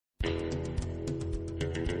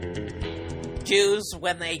Jews,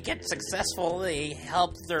 when they get successful, they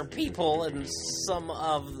help their people, and some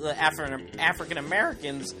of the African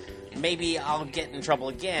Americans, maybe I'll get in trouble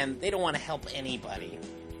again. They don't want to help anybody.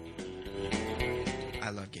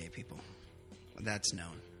 I love gay people. That's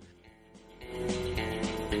known.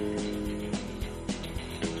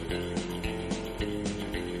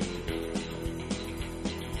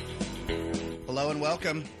 Hello and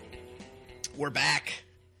welcome. We're back.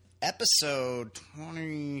 Episode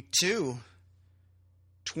 22.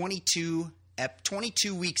 22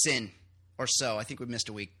 weeks in or so. I think we missed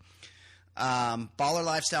a week. Baller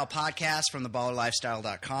Lifestyle Podcast from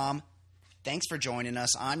theballerlifestyle.com. Thanks for joining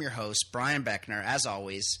us. I'm your host, Brian Beckner, as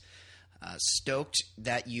always. Stoked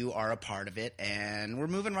that you are a part of it, and we're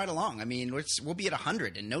moving right along. I mean, we'll be at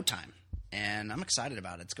 100 in no time, and I'm excited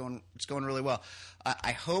about it. It's going really well.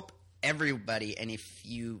 I hope everybody, and if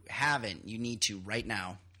you haven't, you need to right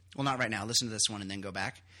now. Well, not right now. Listen to this one and then go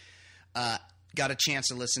back. Got a chance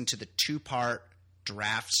to listen to the 2-part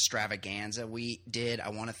draft extravaganza we did.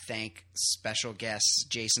 I want to thank special guests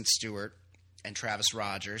Jason Stewart and Travis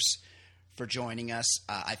Rogers for joining us.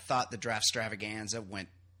 I thought the draft extravaganza went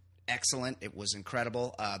excellent. It was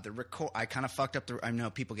incredible. I kind of fucked up I know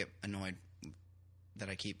people get annoyed that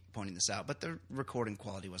I keep pointing this out, but the recording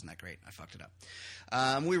quality wasn't that great. I fucked it up.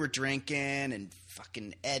 We were drinking, and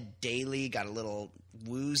fucking Ed Daly got a little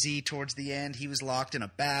woozy towards the end. He was locked in a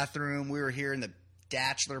bathroom. We were here in the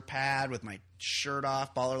bachelor pad with my shirt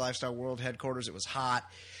off, Baller Lifestyle World Headquarters. It was hot.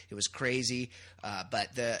 It was crazy.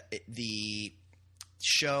 But the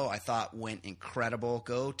show I thought went incredible.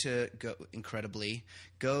 Go to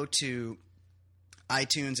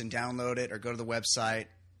iTunes and download it, or go to the website,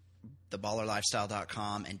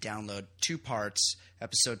 theballerlifestyle.com, and download 2 parts,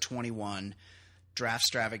 episode 21, Draft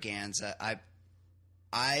Extravaganza.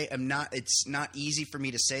 I am not – it's not easy for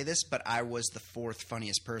me to say this, but I was the 4th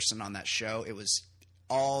funniest person on that show. It was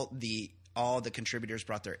all the contributors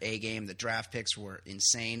brought their A game. The draft picks were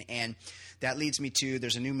insane, and that leads me to –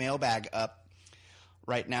 there's a new mailbag up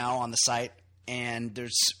right now on the site, and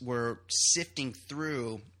we're sifting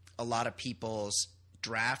through a lot of people's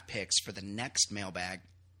draft picks for the next mailbag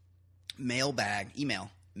at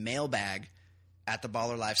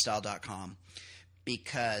theballerlifestyle.com,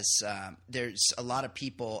 because there's a lot of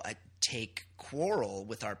people take quarrel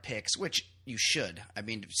with our picks, which you should. I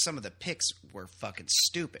mean, some of the picks were fucking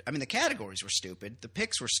stupid. I mean, the categories were stupid. The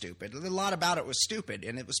picks were stupid. A lot about it was stupid,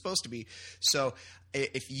 and it was supposed to be. So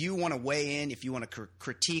if you want to weigh in, if you want to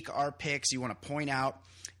critique our picks, you want to point out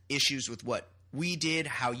issues with what we did,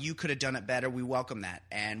 how you could have done it better, we welcome that,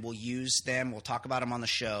 and we'll use them. We'll talk about them on the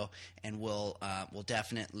show, and we'll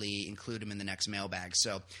definitely include them in the next mailbag.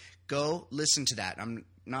 So go listen to that. I'm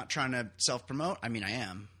not trying to self-promote. I mean, I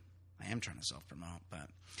am trying to self-promote, but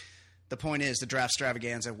the point is the draft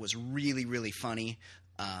extravaganza was really, really funny.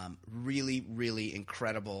 Really, really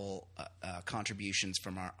incredible contributions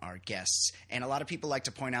from our guests. And a lot of people like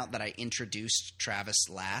to point out that I introduced Travis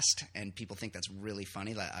last, and people think that's really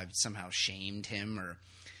funny, that I've somehow shamed him, or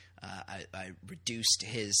I reduced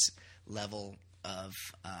his level of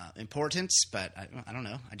importance. But I don't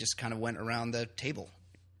know. I just kind of went around the table,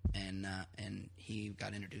 and he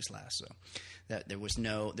got introduced last. So that there was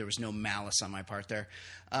no malice on my part there.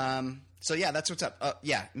 So yeah, that's what's up.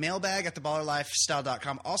 Mailbag at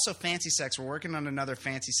theballerlifestyle.com. Also, Fancy Sex. We're working on another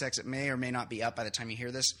Fancy Sex. It may or may not be up by the time you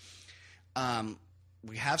hear this.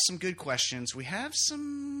 We have some good questions. We have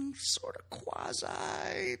some sort of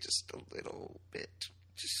quasi, just a little bit,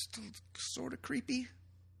 just sort of creepy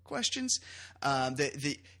questions.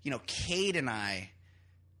 Cade and I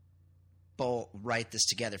both write this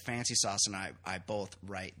together. Fancy Sauce and I both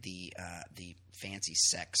write the Fancy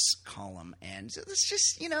Sex column, and it's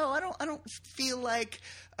just, I don't feel like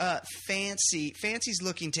Fancy's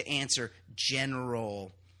looking to answer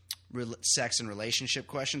general sex and relationship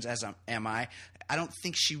questions, as am I. I don't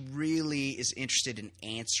think she really is interested in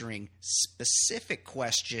answering specific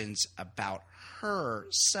questions about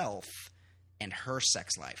herself and her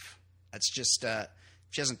sex life. That's just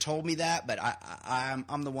she hasn't told me that, but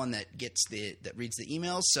I'm the one that reads the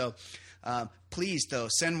emails. So please, though,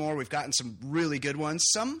 send more. We've gotten some really good ones.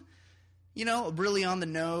 Some, really on the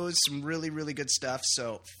nose. Some really, really good stuff.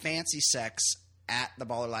 So Fancy Sex at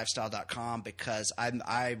theballerlifestyle.com, because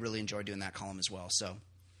I really enjoy doing that column as well. So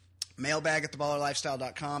mailbag at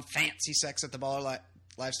theballerlifestyle.com. Fancy Sex at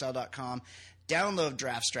theballerlifestyle.com. Download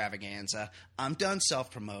Draft Extravaganza. I'm done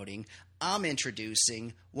self-promoting. I'm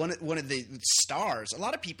introducing one of the stars. A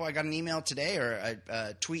lot of people, I got an email today or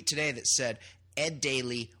a tweet today that said Ed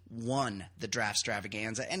Daly won the Draft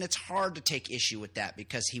Extravaganza, and it's hard to take issue with that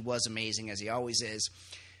because he was amazing, as he always is.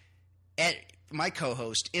 Ed, my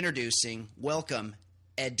co-host, introducing, welcome,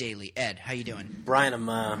 Ed Daly. Ed, how you doing? Brian,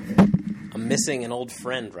 I'm missing an old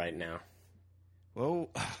friend right now. Whoa.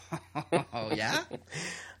 Oh, yeah?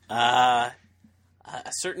 A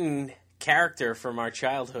certain character from our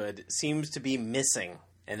childhood seems to be missing,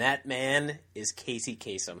 and that man is Casey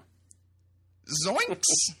Kasem. Zoinks!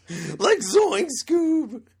 Like Zoink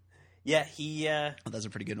Scoob! Yeah, he... that's a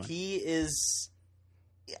pretty good one. He is...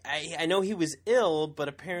 I know he was ill, but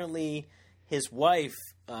apparently his wife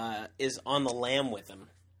is on the lam with him.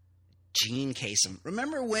 Gene Kasem.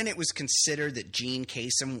 Remember when it was considered that Gene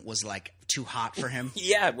Kasem was, like, too hot for him?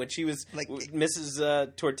 Yeah, when she was like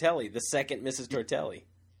Mrs. Tortelli, the second Mrs. Tortelli.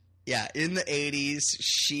 Yeah, in the 80s,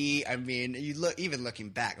 even looking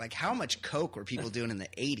back, like, how much coke were people doing in the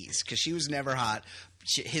 80s? Because she was never hot.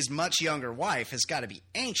 His much younger wife has got to be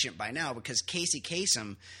ancient by now, because Casey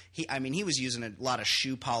Kasem, he was using a lot of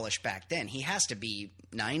shoe polish back then. He has to be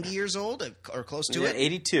 90 years old or close to it.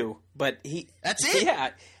 82, but he... That's it? Yeah.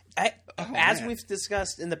 As man. we've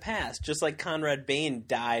discussed in the past, just like Conrad Bain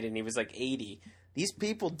died and he was like 80, these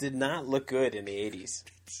people did not look good in the 80s.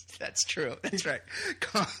 That's true. That's right.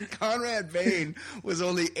 Conrad Bain was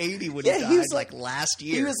only 80 when he died, he was like last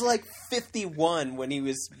year. He was like 51 when he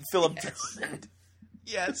was Philip Drummond.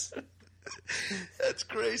 Yes. That's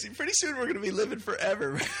crazy. Pretty soon we're going to be living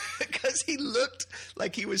forever because he looked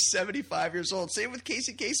like he was 75 years old. Same with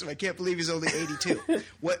Casey Kasem. I can't believe he's only 82.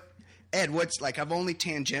 I've only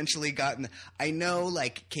tangentially gotten – I know,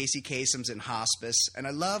 like, Casey Kasem's in hospice, and I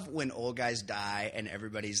love when old guys die and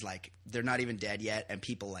everybody's, like, they're not even dead yet, and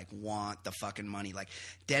people, like, want the fucking money. Like,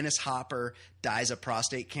 Dennis Hopper dies of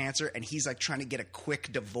prostate cancer, and he's, like, trying to get a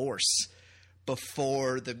quick divorce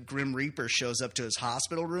before the Grim Reaper shows up to his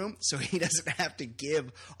hospital room so he doesn't have to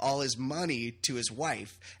give all his money to his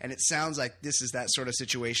wife. And it sounds like this is that sort of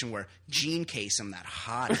situation where Gene Kasem, that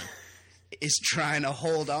hottie – is trying to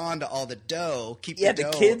hold on to all the dough, keep the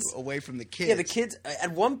dough kids, away from the kids. Yeah, the kids.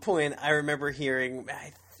 At one point, I remember hearing,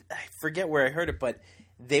 I forget where I heard it, but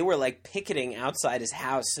they were like picketing outside his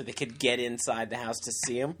house so they could get inside the house to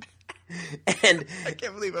see him. And I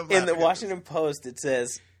can't believe I'm in the Washington Post, it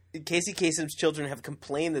says, Casey Kasem's children have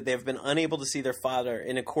complained that they have been unable to see their father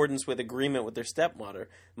in accordance with agreement with their stepmother.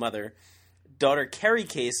 Daughter Carrie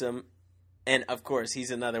Kasem. And, of course, he's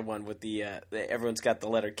another one with the everyone's got the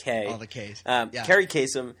letter K. All the Ks. Carrie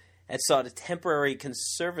Kasem had sought a temporary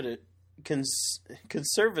conservatorship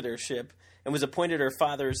and was appointed her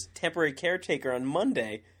father's temporary caretaker on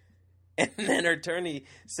Monday. And then her attorney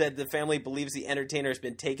said the family believes the entertainer has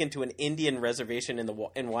been taken to an Indian reservation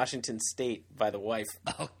in Washington State by the wife.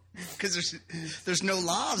 Oh, because there's no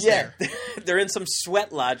laws there. Yeah, they're in some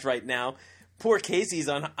sweat lodge right now. Poor Casey's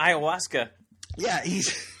on ayahuasca. Yeah,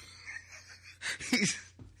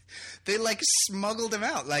 they like smuggled him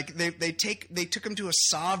out. Like they took him to a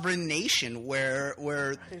sovereign nation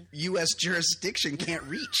where U.S. jurisdiction can't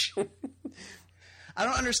reach. I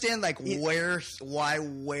don't understand where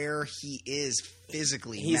he is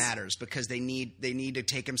physically matters, because they need to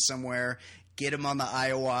take him somewhere, get him on the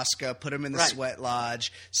ayahuasca, put him in the sweat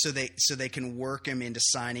lodge, so they can work him into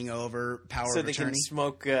signing over power of attorney. So they can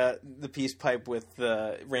smoke the peace pipe with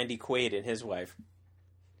Randy Quaid and his wife.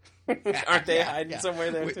 Aren't they hiding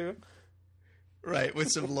somewhere there too? Right, with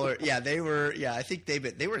some lawyer. Yeah, they were. Yeah, I think they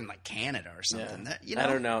were in like Canada or something. Yeah. I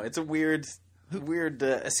don't know. It's a weird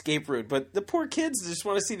escape route. But the poor kids just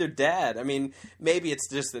want to see their dad. I mean, maybe it's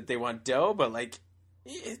just that they want dough, but like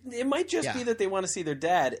it might just be that they want to see their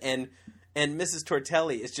dad. And Mrs.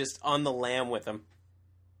 Tortelli is just on the lam with them.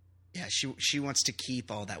 Yeah, she wants to keep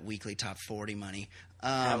all that weekly top 40 money.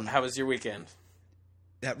 How was your weekend?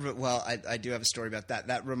 I do have a story about that.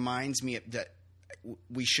 That reminds me that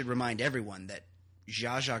we should remind everyone that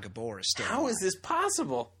Zsa Zsa Gabor is still alive. How is this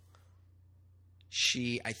possible?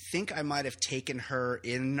 I think I might have taken her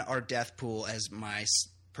in our death pool as my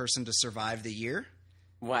person to survive the year.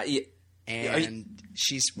 Wow. And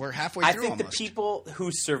we're halfway through almost. I think the people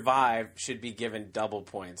who survive should be given double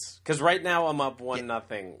points. Because right now I'm up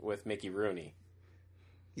 1-0 with Mickey Rooney.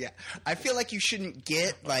 Yeah, I feel like you shouldn't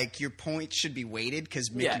get your points should be weighted because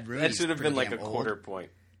Mickey Rooney. That should have been like a quarter point.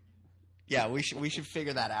 Yeah, we should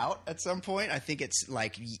figure that out at some point. I think it's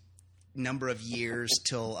like number of years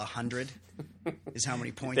till 100 is how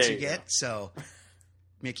many points you get. Go. So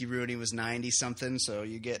Mickey Rooney was 90 something, so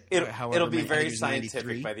you get it'll be very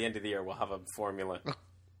scientific by the end of the year. We'll have a formula.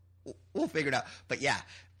 We'll figure it out. But yeah,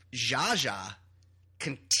 Zsa Zsa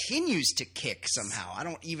continues to kick somehow. I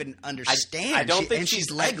don't even understand. I don't think she's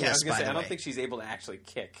legless. I don't think she's able to actually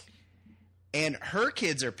kick. And her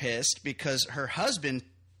kids are pissed because her husband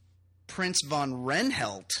Prince von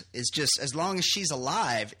Renhelt is just, as long as she's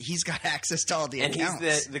alive, he's got access to all the accounts. And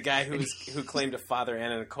he's the guy who claimed to father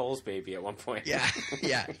Anna Nicole's baby at one point. Yeah.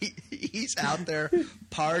 He's out there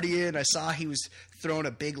partying. I saw he was throwing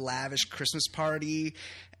a big lavish Christmas party,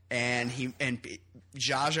 and Zsa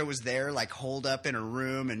Zsa was there, like, holed up in her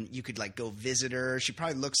room, and you could, like, go visit her. She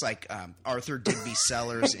probably looks like Arthur Digby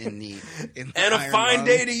Sellers in the And Iron a fine Lung.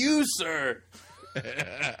 day to you, sir.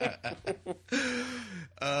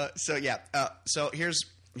 So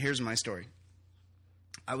here's my story.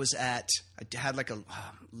 I had like a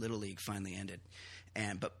Little League finally ended,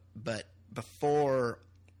 but before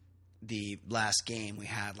the last game, we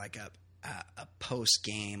had like a post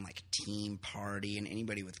game, like team party, and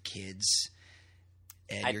anybody with kids,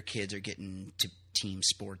 and your kids are getting to team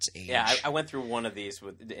sports age. Yeah, I went through one of these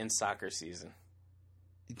in soccer season.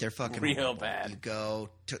 They're fucking real horrible. bad.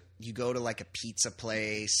 You go to like a pizza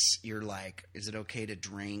place. You're like, is it okay to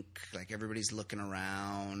drink? Like, everybody's looking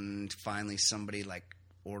around. Finally, somebody like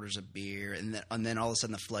orders a beer, and then all of a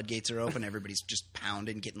sudden the floodgates are open. Everybody's just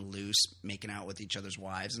pounding, getting loose, making out with each other's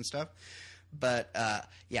wives and stuff. But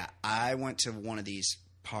I went to one of these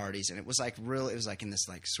parties, and it was like it was like in this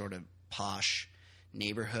like sort of posh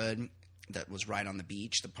neighborhood that was right on the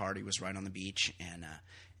beach. The party was right on the beach, and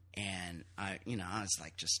I was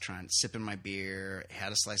like just sipping my beer,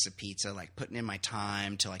 had a slice of pizza, like putting in my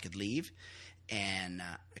time till I could leave. And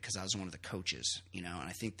because I was one of the coaches, and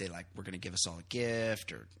I think they like were going to give us all a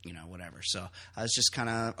gift or, whatever. So I was just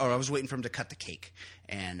I was waiting for him to cut the cake.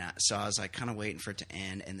 And so I was like kind of waiting for it to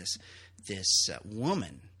end. And this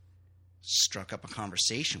woman struck up a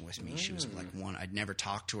conversation with me. She was like I'd never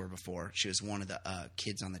talked to her before. She was one of the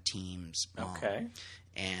kids on the team's mom. Okay.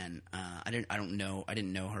 And I didn't know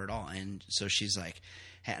her at all. And so she's like,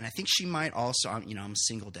 and I think she might also, I'm a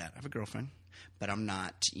single dad. I have a girlfriend, but I'm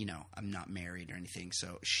not married or anything.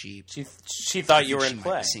 So she thought you were in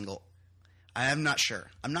play. Single. I'm not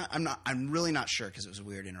sure. I'm really not sure, because it was a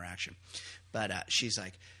weird interaction. But she's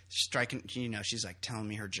like striking, she's like telling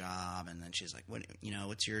me her job, and then she's like,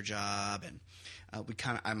 what's your job? And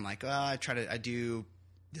I'm like, I do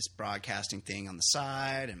this broadcasting thing on the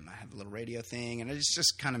side, and I have a little radio thing, and it's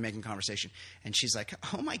just kind of making conversation. And she's like,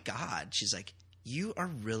 oh my God. She's like, you are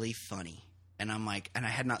really funny. And I'm like, and I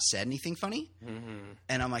had not said anything funny. Mm-hmm.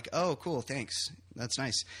 And I'm like, oh, cool. Thanks. That's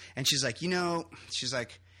nice. And she's like, she's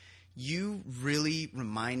like, you really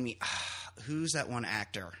remind me, who's that one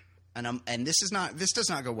actor? And this does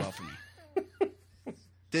not go well for me.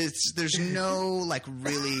 There's no like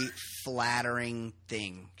really flattering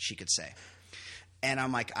thing she could say. And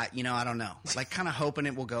I'm like, I don't know. Like, kind of hoping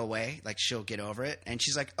it will go away. Like, she'll get over it. And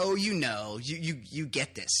she's like, oh, you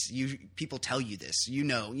get this. People tell you this. You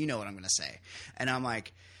know what I'm going to say. And I'm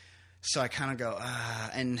like, so I kind of go,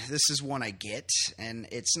 and this is one I get. And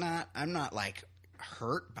I'm not like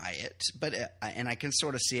hurt by it, but and I can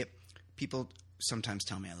sort of see it. People sometimes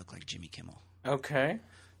tell me I look like Jimmy Kimmel. Okay.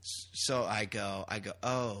 So I go,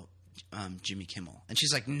 oh, Jimmy Kimmel. And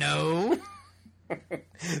she's like, no.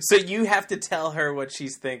 So you have to tell her what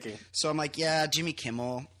she's thinking. So I'm like, yeah, Jimmy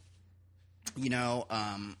Kimmel.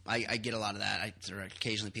 I get a lot of that.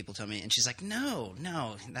 Occasionally people tell me, and she's like, no,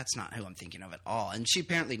 that's not who I'm thinking of at all. And she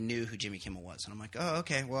apparently knew who Jimmy Kimmel was. And I'm like, oh,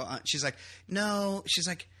 okay. Well, she's like, no. She's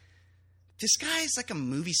like, this guy's like a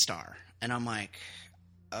movie star. And I'm like,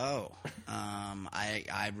 oh,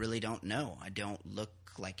 I really don't know. I don't look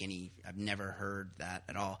like I've never heard that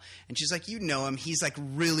at all. And she's like, you know him. He's like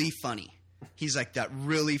really funny. He's like that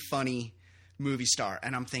really funny movie star.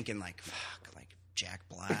 And I'm thinking like, fuck, like Jack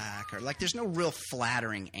Black, or like there's no real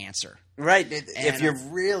flattering answer. Right. If you're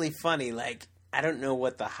really funny, like, I don't know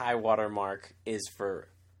what the high water mark is for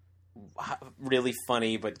really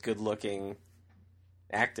funny but good looking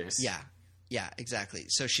actors. Yeah, exactly.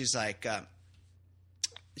 So she's like,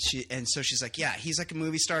 she's like, yeah, he's like a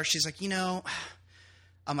movie star. She's like,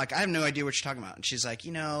 I'm like, I have no idea what you're talking about. And she's like,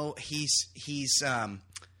 he's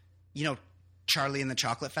Charlie and the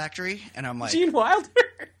Chocolate Factory. And I'm like, Gene Wilder?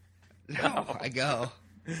 No. I go,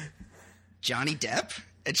 Johnny Depp?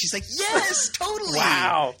 And she's like, yes, totally.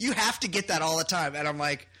 Wow. You have to get that all the time. And I'm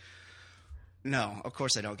like, no, of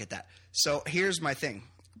course I don't get that. So here's my thing.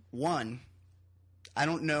 One, I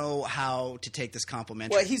don't know how to take this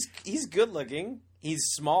complimentary. Well, he's good looking. He's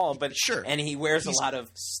small, but sure, and he wears a lot of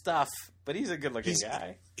stuff. But he's a good looking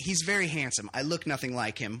guy. He's very handsome. I look nothing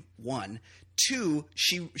like him. One, two.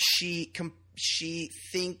 She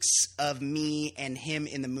thinks of me and him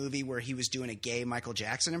in the movie where he was doing a gay Michael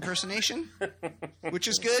Jackson impersonation, which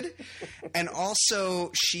is good. And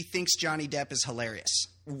also, she thinks Johnny Depp is hilarious.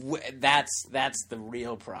 That's the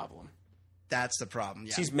real problem. That's the problem.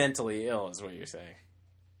 Yeah. She's mentally ill, is what you're saying.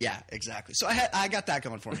 Yeah, exactly. So I got that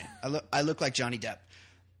going for me. I look like Johnny Depp.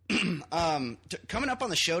 Coming up on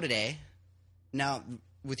the show today, now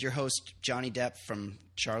with your host Johnny Depp from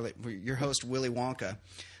your host Willy Wonka.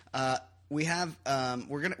 We had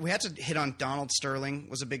to hit on Donald Sterling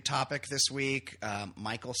was a big topic this week.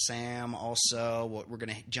 Michael Sam also. We're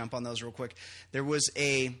going to jump on those real quick. There was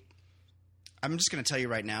I'm just going to tell you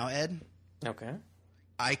right now, Ed. Okay.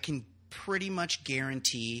 I can pretty much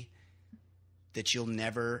guarantee that you'll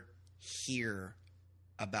never hear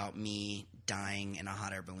about me dying in a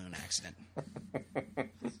hot air balloon accident.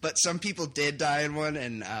 But some people did die in one,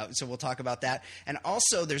 and so we'll talk about that. And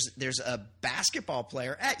also, there's a basketball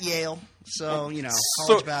player at Yale, so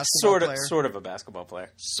college basketball player, sort of a basketball player.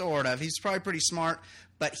 Sort of. He's probably pretty smart,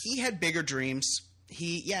 but he had bigger dreams.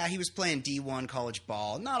 He was playing D1 college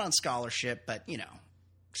ball, not on scholarship, but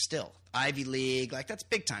still Ivy League, like that's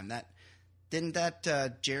big time. Didn't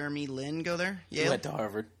Jeremy Lin go there? Yale? He went to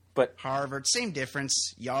Harvard, but Harvard, same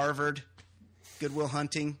difference. Yarvard, Goodwill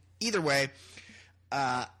Hunting. Either way.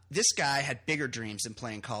 This guy had bigger dreams than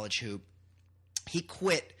playing college hoop. He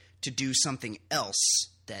quit to do something else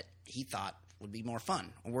that he thought would be more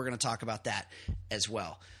fun. And we're going to talk about that as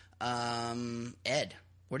well. Ed,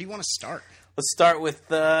 where do you want to start? Let's start with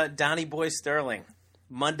Donnie Boy Sterling.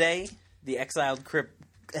 Monday, the exiled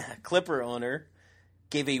Clipper owner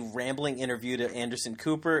gave a rambling interview to Anderson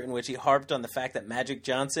Cooper in which he harped on the fact that Magic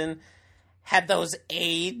Johnson had those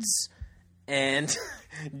AIDS. And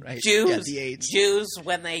right. Jews,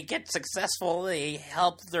 when they get successful, they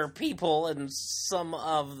help their people, and some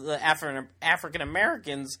of the African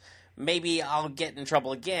Americans, maybe I'll get in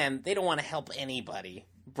trouble again. They don't want to help anybody.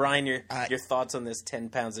 Brian, your thoughts on this 10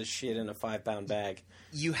 pounds of shit in a 5-pound bag?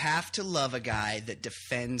 You have to love a guy that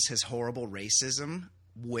defends his horrible racism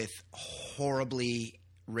with horribly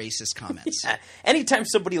racist comments. Yeah. Anytime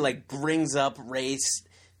somebody brings up race,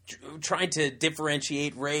 trying to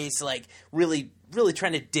differentiate race, really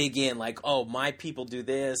trying to dig in, oh, my people do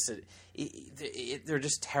this. They're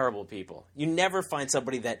just terrible people. You never find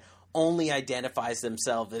somebody that only identifies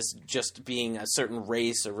themselves as just being a certain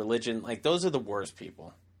race or religion. Those are the worst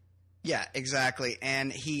people. Yeah, exactly.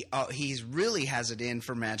 And he's really has it in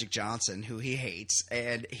for Magic Johnson, who he hates,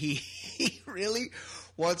 and he really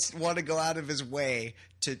want to go out of his way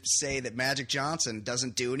to say that Magic Johnson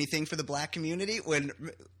doesn't do anything for the black community when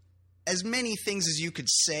as many things as you could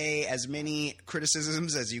say, as many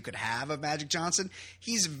criticisms as you could have of Magic Johnson,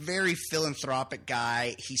 he's a very philanthropic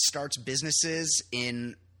guy. He starts businesses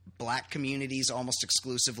in black communities almost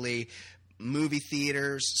exclusively, movie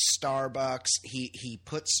theaters, Starbucks. He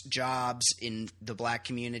puts jobs in the black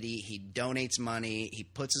community. He donates money. He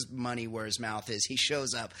puts his money where his mouth is. He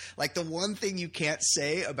shows up. The one thing you can't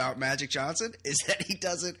say about Magic Johnson is that he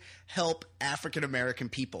doesn't help African American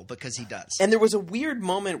people, because he does. And there was a weird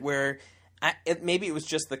moment where maybe it was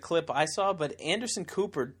just the clip I saw, but Anderson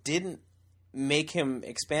Cooper didn't make him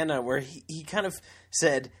expand on it, where he kind of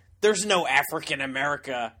said, "There's no African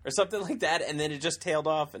America," or something like that, and then it just tailed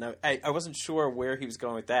off, and I wasn't sure where he was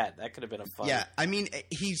going with that. That could have been a fun. Yeah, I mean,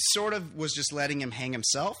 he sort of was just letting him hang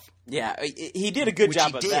himself. Yeah, he did a good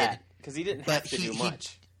job of that, because he didn't have to do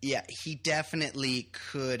much. He definitely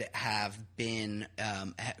could have been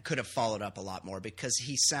could have followed up a lot more, because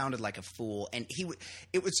he sounded like a fool, and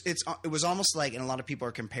it was almost like, and a lot of people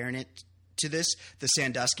are comparing it to this, the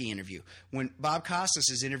Sandusky interview. When Bob Costas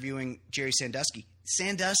is interviewing Jerry Sandusky,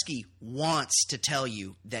 Sandusky wants to tell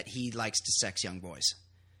you that he likes to sex young boys.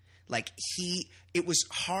 It was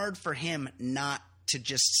hard for him not to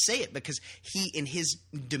just say it, because he, in his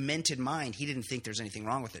demented mind, he didn't think there's anything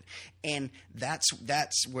wrong with it. And that's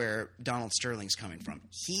where Donald Sterling's coming from.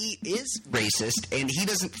 He is racist, and he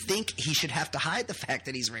doesn't think he should have to hide the fact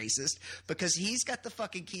that he's racist, because he's got the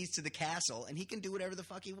fucking keys to the castle, and he can do whatever the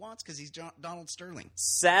fuck he wants, because he's Donald Sterling.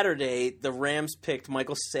 Saturday, the Rams picked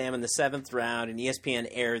Michael Sam in the 7th round, and ESPN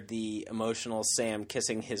aired the emotional Sam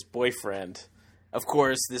kissing his boyfriend. Of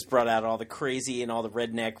course, this brought out all the crazy and all the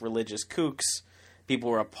redneck religious kooks.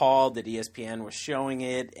 People were appalled that ESPN was showing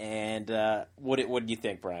it, and what do you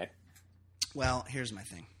think, Brian? Well, here's my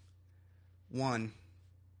thing. One,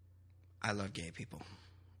 I love gay people.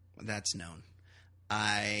 That's known.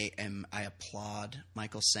 I applaud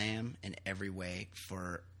Michael Sam in every way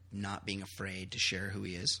for not being afraid to share who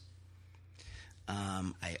he is.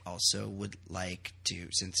 I also would like to,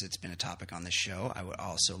 since it's been a topic on this show, I would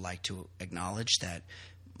also like to acknowledge that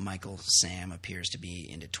Michael Sam appears to be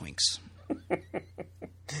into twinks.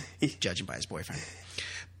 Judging by his boyfriend.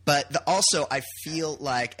 But also, I feel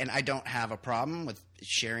like, and I don't have a problem with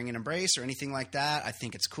sharing an embrace or anything like that. I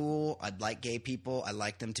think it's cool. I'd like gay people. I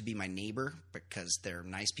like them to be my neighbor because they're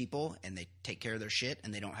nice people and they take care of their shit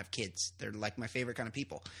and they don't have kids. They're like my favorite kind of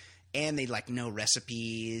people. And they like know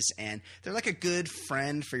recipes and they're like a good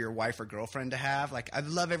friend for your wife or girlfriend to have. Like, I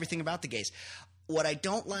love everything about the gays. What I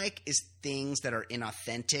don't like is things that are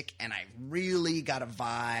inauthentic, and I really got a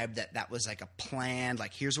vibe that was like a plan.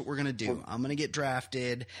 Like, here's what we're going to do. I'm going to get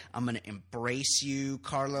drafted. I'm going to embrace you,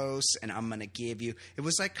 Carlos, and I'm going to give you – it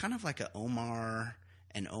was like kind of like a Omar,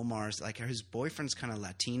 and Omar's – like his boyfriend's kind of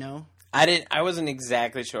Latino. I wasn't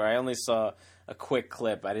exactly sure. I only saw a quick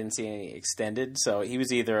clip. I didn't see any extended. So he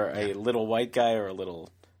was either a little white guy or a little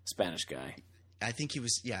Spanish guy. I think he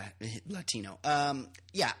was, Latino. I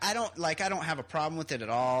don't have a problem with it at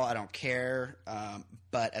all. I don't care.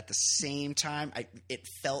 But at the same time, it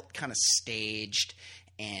felt kind of staged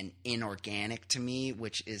and inorganic to me,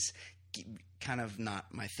 which is kind of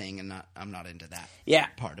not my thing, and I'm not into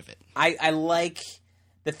that part of it.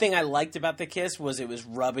 The thing I liked about the kiss was it was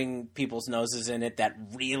rubbing people's noses in it that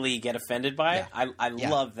really get offended by it. I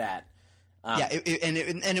love that.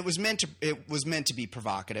 It was meant to be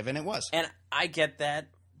provocative, and it was. And I get that,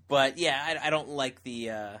 but I don't like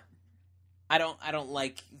I don't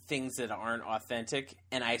like things that aren't authentic,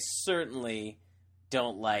 and I certainly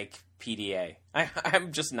don't like PDA.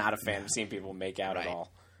 I'm just not a fan of seeing people make out at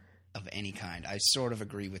all. Of any kind. I sort of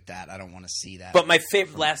agree with that. I don't want to see that. But my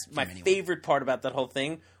favorite part about that whole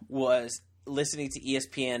thing was listening to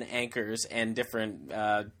ESPN anchors and different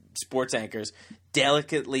sports anchors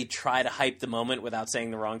delicately try to hype the moment without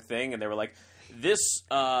saying the wrong thing, and they were like, this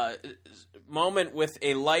moment with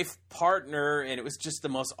a life partner, and it was just the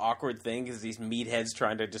most awkward thing because these meatheads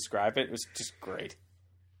trying to describe it. It was just great.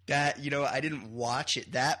 That, I didn't watch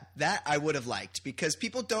it. That I would have liked, because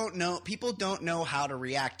people don't know how to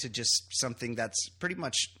react to just something that's pretty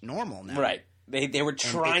much normal now. Right. They were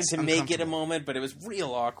trying to make it a moment, but it was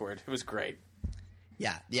real awkward. It was great.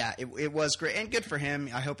 Yeah, it was great, and good for him.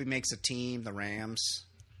 I hope he makes a team, the Rams.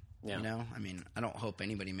 Yeah. I don't hope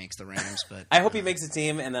anybody makes the Rams, but I hope he makes a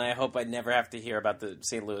team, and then I hope I never have to hear about the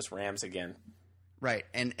St. Louis Rams again. Right,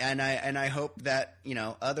 and I hope that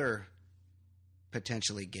other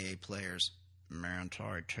potentially gay players, Manti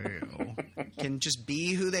Te'o, can just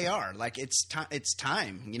be who they are. Like, it's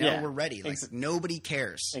time. We're ready. Like, nobody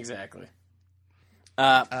cares. Exactly.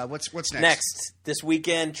 What's next? Next, this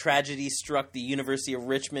weekend, tragedy struck the University of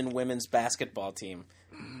Richmond women's basketball team.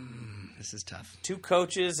 This is tough. 2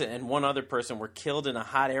 coaches and 1 other person were killed in a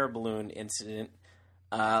hot air balloon incident.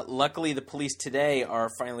 Luckily, the police today are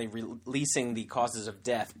finally releasing the causes of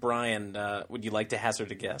death. Brian, would you like to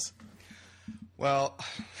hazard a guess? Well,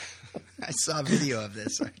 I saw a video of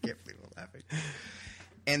this. I can't believe I'm laughing.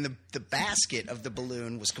 And the basket of the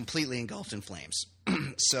balloon was completely engulfed in flames.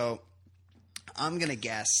 So I'm going to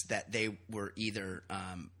guess that they were either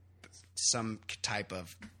some type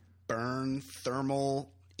of burn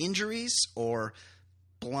thermal injuries or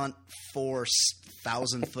blunt force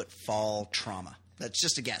 1,000-foot fall trauma. That's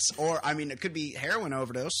just a guess. Or, it could be heroin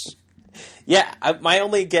overdose. Yeah, my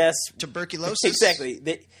only guess... Tuberculosis. Exactly.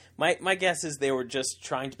 My guess is they were just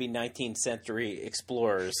trying to be 19th century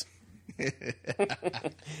explorers.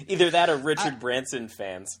 Either that or Richard Branson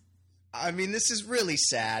fans. This is really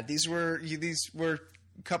sad. These were a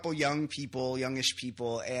couple youngish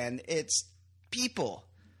people, and it's people.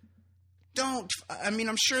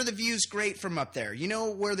 I'm sure the view's great from up there. You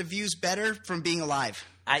know where the view's better? From being alive.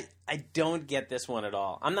 I don't get this one at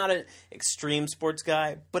all. I'm not an extreme sports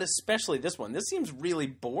guy, but especially this one. This seems really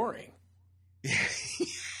boring.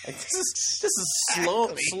 Like, this is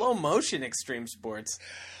slow motion extreme sports.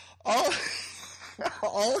 All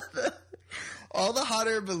the hot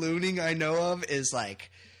air ballooning I know of is like,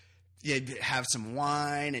 you have some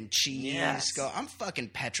wine and cheese. Yes. I'm fucking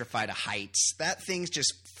petrified of heights. That thing's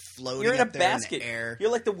just floating You're in up a there basket. In the air.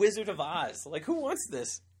 You're like the Wizard of Oz. Like, who wants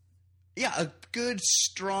this? Yeah, a good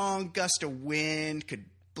strong gust of wind could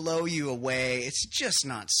blow you away. It's just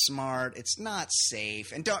not smart. It's not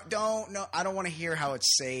safe. And I don't want to hear how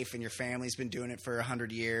it's safe and your family's been doing it for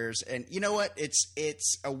 100 years. And you know what?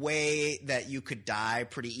 It's a way that you could die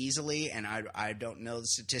pretty easily. And I don't know the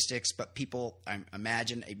statistics, but I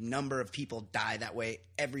imagine a number of people die that way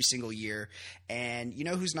every single year. And you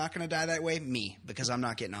know who's not going to die that way? Me, because I'm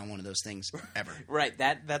not getting on one of those things ever. Right.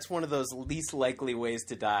 That's one of those least likely ways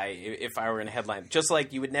to die if I were in a headline. Just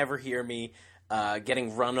like you would never hear me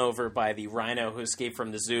getting run over by the rhino who escaped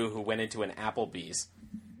from the zoo who went into an Applebee's.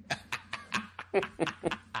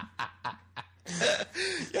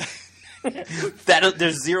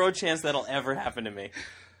 There's zero chance that'll ever happen to me.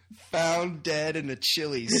 Found dead in a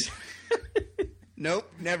Chili's. Nope,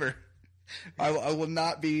 never. I will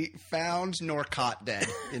not be found nor caught dead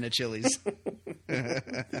in a Chili's.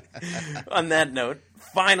 On that note,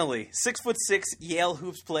 finally, 6'6" Yale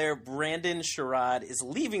hoops player Brandon Sherrod is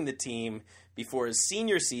leaving the team before his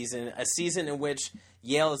senior season, a season in which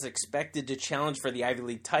Yale is expected to challenge for the Ivy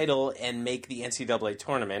League title and make the NCAA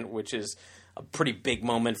tournament, which is a pretty big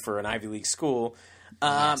moment for an Ivy League school.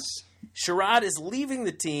 Yes. Sherrod is leaving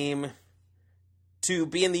the team to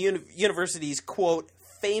be in the university's, quote,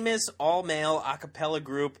 famous all-male a cappella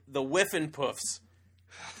group, the Whiffin' Puffs.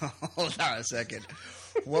 Hold on a second.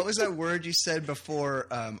 What was that word you said before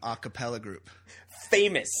a cappella group?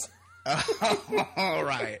 Famous. All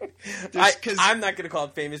right. I'm not going to call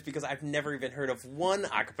it famous because I've never even heard of one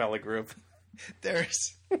a cappella group.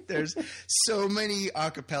 There's so many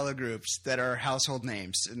a cappella groups that are household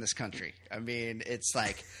names in this country. I mean, it's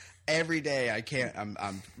like every day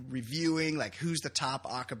I'm reviewing like who's the top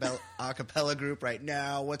a cappella group right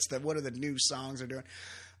now. What are the new songs they're doing?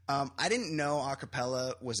 I didn't know a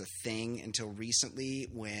cappella was a thing until recently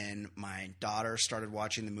when my daughter started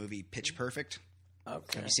watching the movie Pitch Perfect.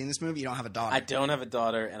 Okay. Have you seen this movie? You don't have a daughter. I don't have a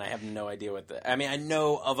daughter, and I have no idea I mean, I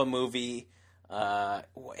know of a movie, the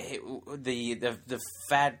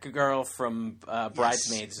fat girl from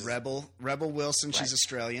Bridesmaids. Yes. Rebel Wilson. Right. She's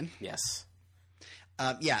Australian. Yes.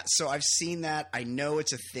 Yeah. So I've seen that. I know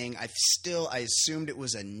it's a thing. I assumed it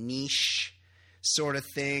was a niche sort of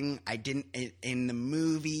thing. I didn't in the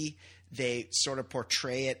movie. They sort of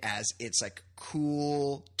portray it as it's like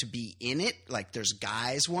cool to be in it. Like there's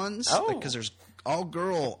guys ones because there's all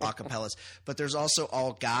girl acapellas, but there's also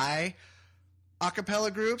all guy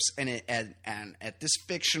acapella groups. And at this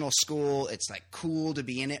fictional school, it's like cool to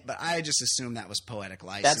be in it. But I just assumed that was poetic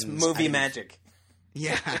license. That's movie magic.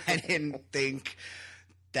 Yeah, I didn't think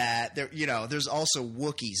that there's also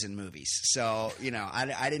Wookiees in movies. So,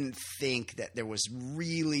 I didn't think that there was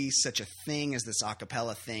really such a thing as this a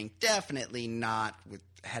cappella thing. Definitely not with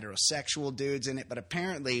heterosexual dudes in it, but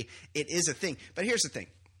apparently it is a thing. But here's the thing,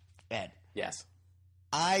 Ed. Yes.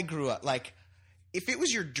 I grew up, like, if it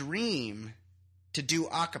was your dream to do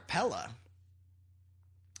a cappella,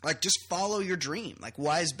 like, just follow your dream. Like,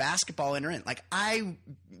 why is basketball in? Like, I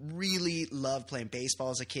really loved playing baseball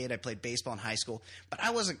as a kid. I played baseball in high school, but I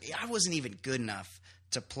wasn't even good enough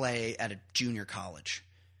to play at a junior college.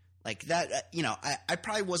 Like that, I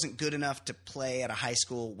probably wasn't good enough to play at a high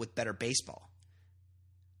school with better baseball.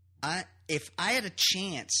 If I had a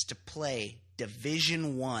chance to play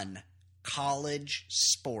Division I college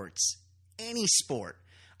sports, any sport,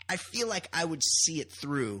 I feel like I would see it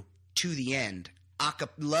through to the end.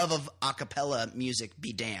 Love of a cappella music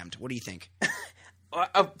be damned. What do you think?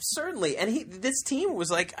 Certainly. And this team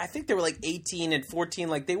was like, I think they were like 18 and 14.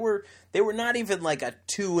 Like they were not even like a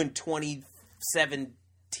 2-27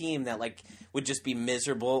 team that like would just be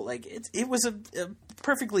miserable. Like it was a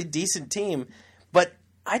perfectly decent team. But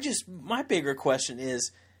my bigger question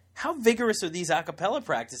is, how vigorous are these a cappella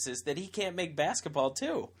practices that he can't make basketball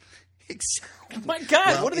too? Exactly. Oh my God,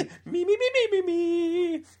 well, what are they?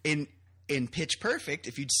 Me. In Pitch Perfect,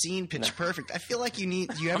 if you'd seen Pitch Perfect, I feel like you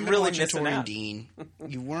haven't been really watching Tori out. Dean.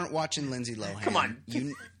 You weren't watching Lindsay Lohan. Come on,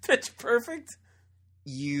 Pitch Perfect.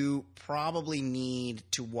 You probably need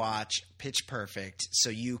to watch Pitch Perfect so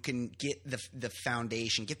you can get the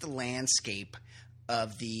foundation, get the landscape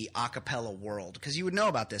of the a cappella world, because you would know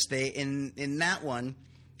about this. In that one,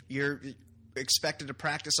 you're expected to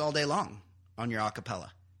practice all day long on your a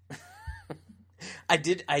cappella. I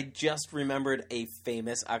just remembered a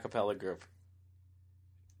famous a cappella group.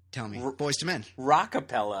 Tell me. Boys to Men.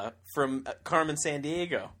 Rockapella from Carmen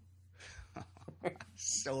Sandiego.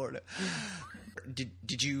 Sort of.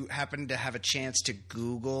 Did you happen to have a chance to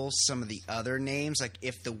Google some of the other names? Like,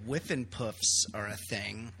 if the Whiffin' Puffs are a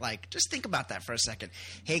thing, like, just think about that for a second.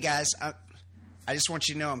 Hey, guys, I just want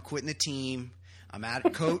you to know I'm quitting the team. I'm out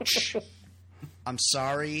of coach. I'm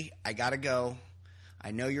sorry. I got to go. I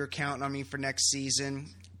know you're counting on me for next season,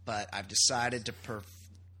 but I've decided to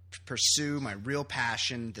pursue my real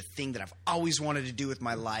passion, the thing that I've always wanted to do with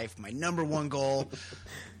my life, my number one goal.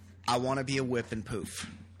 I want to be a Whippin' Poof.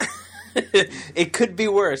 It could be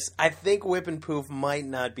worse. I think Whippin' Poof might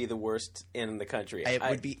not be the worst in the country. It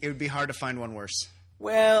would be hard to find one worse.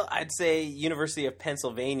 Well, I'd say University of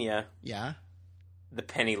Pennsylvania. Yeah? The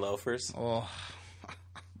Penny Loafers. Oh.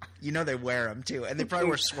 They wear them, too. And they probably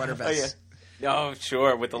wear sweater vests. Oh, yeah. Oh,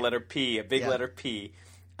 sure, with the letter P, a big letter P.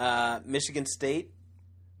 Michigan State,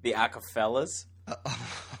 the Acafellas.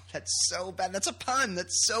 That's so bad. That's a pun.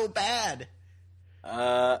 That's so bad.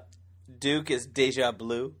 Duke is Deja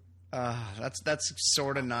Blue. That's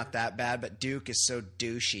sort of not that bad, but Duke is so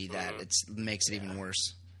douchey that it makes it even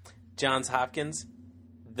worse. Johns Hopkins,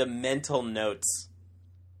 The Mental Notes.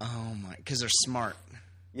 Oh my, because they're smart.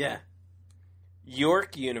 Yeah.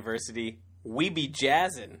 York University, We Be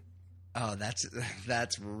Jazzin'. Oh,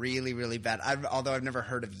 that's really, really bad. Although I've never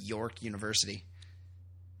heard of York University.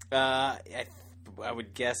 I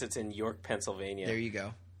would guess it's in York, Pennsylvania. There you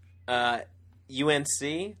go.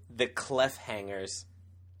 UNC, The Clef Hangers.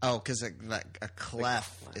 Oh, because a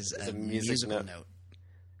clef is a musical note.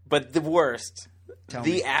 But the worst, Tell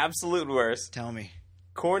me. Absolute worst, Tell me.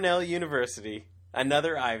 Cornell University,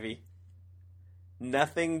 another Ivy,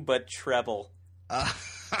 Nothing But Treble.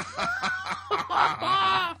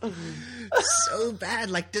 So bad.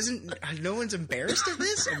 Like, no one's embarrassed of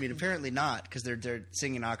this? I mean, apparently not, because they're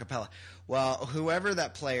singing a cappella. Well, whoever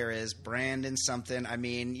that player is, Brandon something, I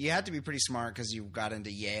mean, you have to be pretty smart because you got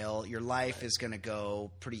into Yale. Your life is going to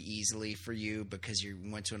go pretty easily for you because you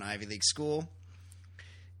went to an Ivy League school.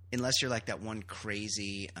 Unless you're like that one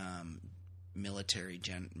crazy military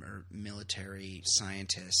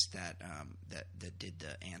scientist that did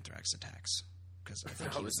the anthrax attacks. Because I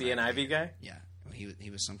think was he an Ivy guy? Yeah, he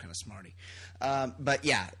was some kind of smarty. But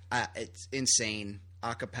yeah, it's insane.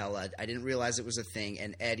 Acapella. I didn't realize it was a thing.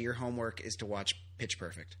 And Ed, your homework is to watch Pitch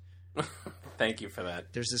Perfect. Thank you for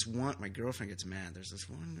that. There's this one. My girlfriend gets mad. There's this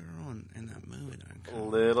one girl in that movie.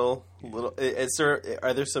 Little.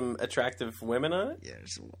 Are there some attractive women on it? Yeah,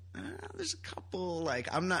 there's a couple. Like,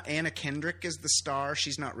 I'm not. Anna Kendrick is the star.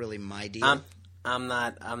 She's not really my deal. I'm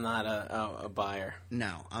not a buyer.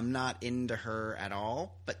 No, I'm not into her at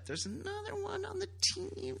all. But there's another one on the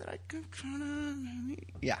team that I can kind of.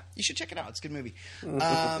 Yeah, you should check it out. It's a good movie.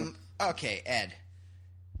 Okay, Ed.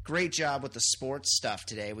 Great job with the sports stuff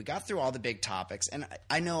today. We got through all the big topics, and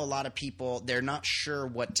I know a lot of people, they're not sure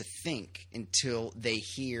what to think until they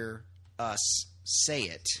hear us say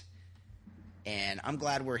it. And I'm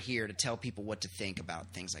glad we're here to tell people what to think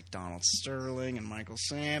about things like Donald Sterling and Michael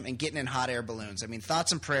Sam and getting in hot air balloons. I mean,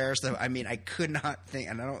 thoughts and prayers, though. I mean, I could not think,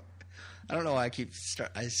 and I don't know why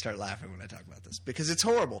I start laughing when I talk about this, because it's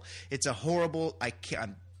horrible. It's a horrible, I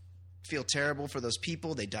feel terrible for those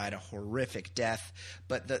people. They died a horrific death.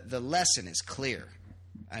 But the lesson is clear.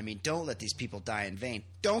 I mean, don't let these people die in vain.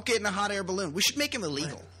 Don't get in a hot air balloon. We should make them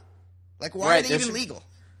illegal. Like, why are they even legal?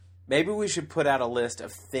 Maybe we should put out a list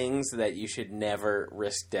of things that you should never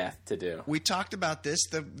risk death to do. We talked about this.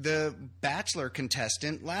 The Bachelor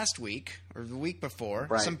contestant last week, or the week before,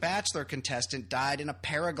 some Bachelor contestant died in a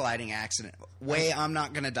paragliding accident. I'm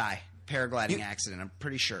not going to die. Paragliding accident, I'm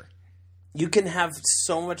pretty sure. You can have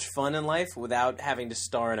so much fun in life without having to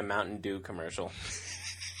star in a Mountain Dew commercial.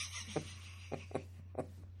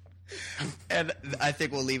 And I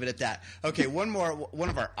think we'll leave it at that. Okay, one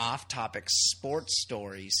of our off-topic sports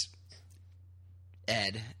stories,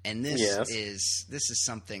 Ed, and this is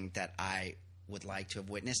something that I would like to have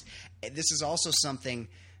witnessed. This is also something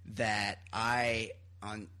that I,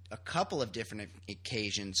 on a couple of different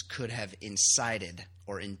occasions, could have incited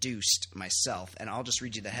or induced myself. And I'll just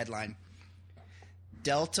read you the headline.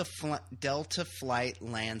 Delta flight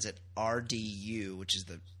lands at RDU, which is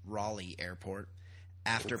the Raleigh airport,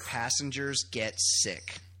 after passengers get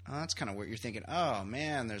sick. Oh, that's kind of what you're thinking. Oh,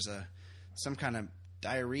 man, there's some kind of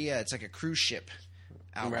diarrhea. It's like a cruise ship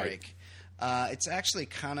outbreak. Right. It's actually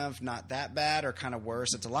kind of not that bad or kind of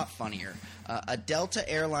worse. It's a lot funnier. A Delta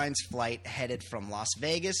Airlines flight headed from Las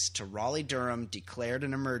Vegas to Raleigh-Durham declared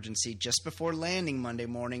an emergency just before landing Monday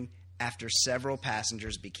morning after several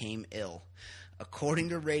passengers became ill. According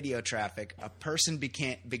to radio traffic, a person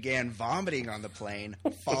began vomiting on the plane,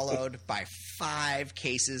 followed by 5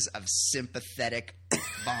 cases of sympathetic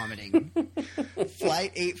vomiting.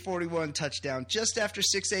 Flight 841 touched down just after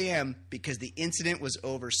 6 a.m. because the incident was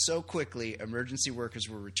over so quickly, emergency workers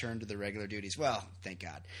were returned to their regular duties. Well, thank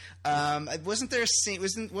God. Wasn't this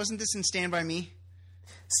in Stand By Me?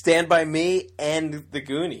 Stand By Me and The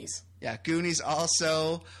Goonies. Yeah, Goonies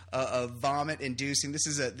also a vomit-inducing. This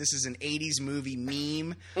is an 80s movie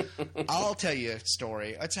meme. I'll tell you a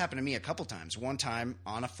story. It's happened to me a couple times. One time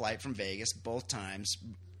on a flight from Vegas, both times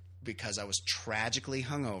because I was tragically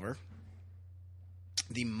hungover.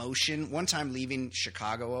 One time leaving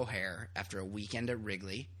Chicago O'Hare after a weekend at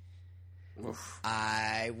Wrigley. Oof.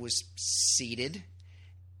 I was seated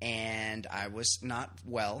and I was not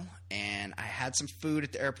well, and I had some food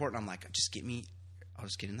at the airport, and I'm like, I'll just get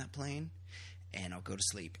in that plane and I'll go to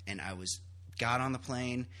sleep. And got on the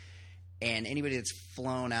plane, and anybody that's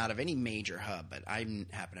flown out of any major hub, but I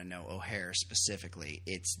happen to know O'Hare specifically,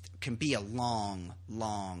 can be a long,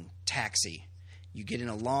 long taxi. You get in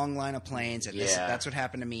a long line of planes, and that's what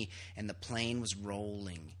happened to me. And the plane was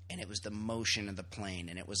rolling, and it was the motion of the plane,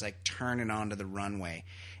 and it was like turning onto the runway.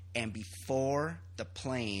 And before the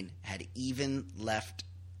plane had even left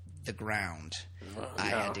the ground. I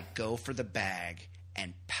had to go for the bag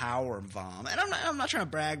and power vom. And I'm not trying to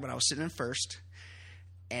brag, but I was sitting in first.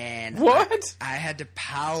 And what? I had to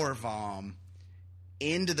power vom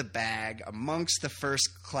into the bag amongst the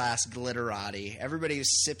first class glitterati. Everybody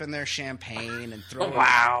was sipping their champagne and throwing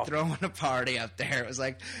a party up there. It was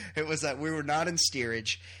like we were not in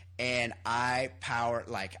steerage, and I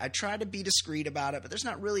tried to be discreet about it, but there's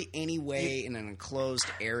not really any way in an enclosed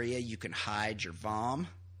area you can hide your vom.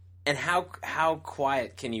 And how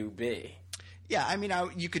quiet can you be? Yeah, I mean,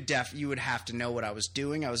 you would have to know what I was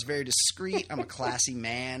doing. I was very discreet. I'm a classy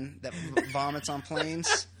man that vomits on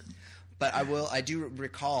planes. But I do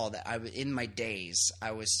recall that in my days,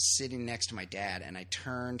 I was sitting next to my dad, and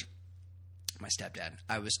my stepdad.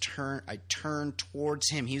 I turned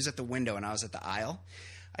towards him. He was at the window, and I was at the aisle.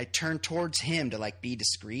 I turned towards him to be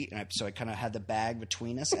discreet, and so I kind of had the bag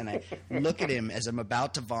between us, and I look at him as I'm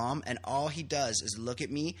about to vom, and all he does is look at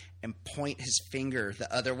me and point his finger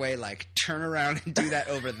the other way, turn around and do that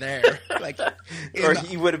over there, or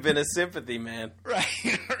he would have been a sympathy man, right?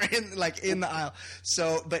 in the aisle.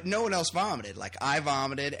 So, but no one else vomited. I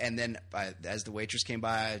vomited, and then as the waitress came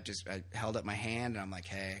by, I held up my hand, and I'm like,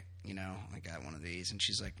 "Hey, I got one of these," and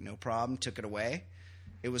she's like, "No problem," took it away.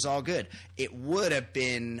 It was all good. It would have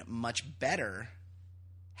been much better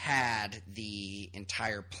had the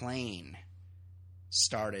entire plane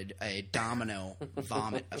started a domino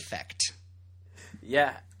vomit effect.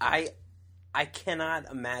 Yeah, I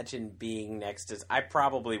cannot imagine being next to... I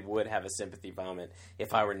probably would have a sympathy vomit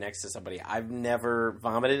if I were next to somebody. I've never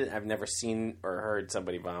vomited. I've never seen or heard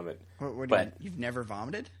somebody vomit. You've never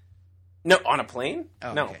vomited? No, on a plane?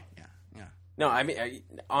 Oh, no. Okay. Yeah. No, I mean,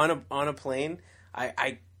 on a plane...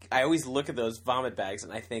 I always look at those vomit bags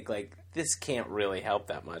and I think this can't really help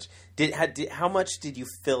that much. How much did you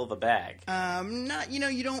fill the bag?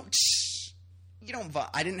 You don't.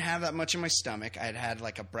 I didn't have that much in my stomach. I had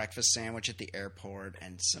a breakfast sandwich at the airport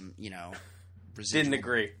and some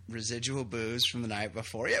residual booze from the night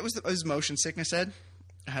before. Yeah, it was motion sickness, Ed.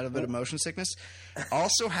 I had a bit of motion sickness.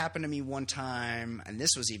 Also happened to me one time, and this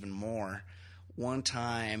was even more. One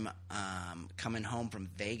time coming home from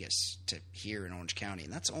Vegas to here in Orange County,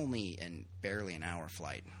 and that's only barely an hour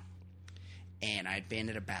flight. And I'd been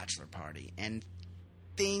at a bachelor party, and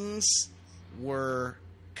things were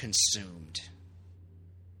consumed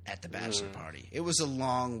at the bachelor party. It was a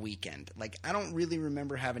long weekend. I don't really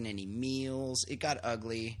remember having any meals. It got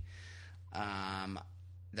ugly.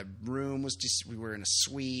 The room was we were in a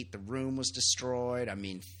suite. The room was destroyed. I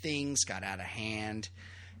mean, things got out of hand.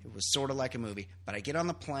 It was sort of like a movie. But I get on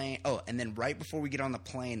the plane. Oh, and then right before we get on the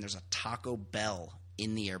plane, there's a Taco Bell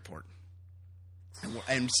in the airport.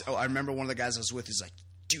 And so I remember one of the guys I was with is like,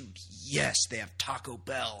 dude, yes, they have Taco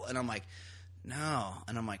Bell. And I'm like, no.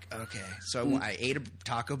 And I'm like, okay. So I ate a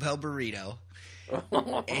Taco Bell burrito.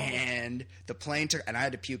 And the plane took, and I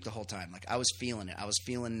had to puke the whole time. I was feeling it. I was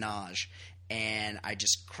feeling nausea. And I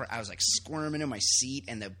was squirming in my seat,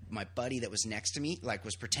 and my buddy that was next to me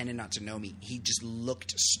was pretending not to know me. He just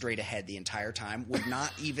looked straight ahead the entire time, would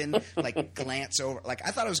not even glance over.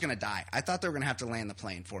 I thought I was gonna die. I thought they were gonna have to land the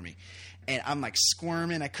plane for me, and I'm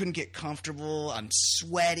squirming. I couldn't get comfortable. I'm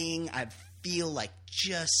sweating. I feel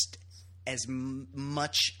just as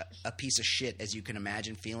much a piece of shit as you can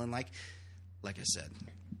imagine feeling like. Like I said,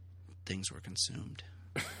 things were consumed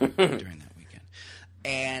during that weekend.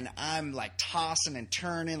 And I'm tossing and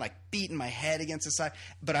turning, beating my head against the side.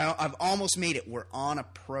 But I've almost made it. We're on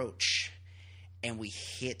approach, and we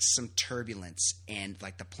hit some turbulence. And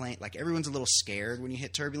the plane, everyone's a little scared when you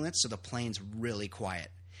hit turbulence, so the plane's really quiet.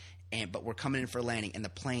 But we're coming in for a landing, and the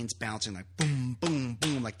plane's bouncing boom, boom,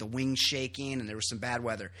 boom, the wings shaking, and there was some bad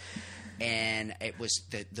weather. And it was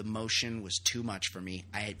the motion was too much for me.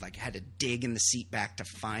 I had to dig in the seat back to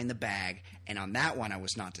find the bag, and on that one I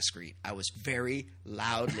was not discreet. I was very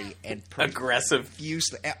loudly and aggressive,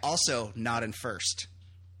 profusely. Also, not in first.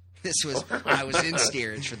 I was in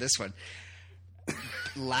steerage for this one.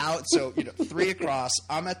 Loud, so 3 across.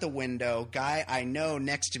 I'm at the window. Guy I know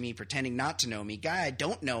next to me pretending not to know me. Guy I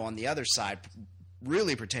don't know on the other side.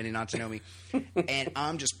 Really pretending not to know me, and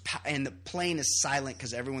and the plane is silent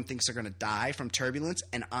because everyone thinks they're going to die from turbulence,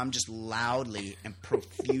 and I'm just loudly and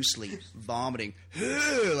profusely vomiting,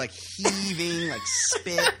 heaving,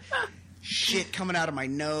 spit, shit coming out of my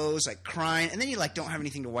nose, crying, and then you don't have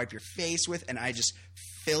anything to wipe your face with, and I just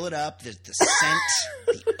fill it up. The scent,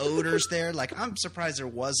 the odors there. I'm surprised there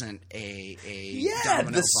wasn't a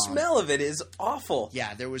domino the smell of it is awful.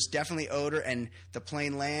 Yeah, there was definitely odor, and the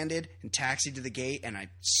plane landed and taxied to the gate, and I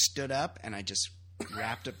stood up and I just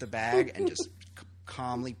wrapped up the bag and just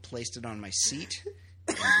calmly placed it on my seat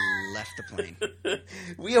and left the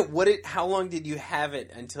plane. How long did you have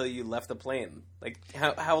it until you left the plane? Like,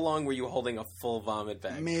 how long were you holding a full vomit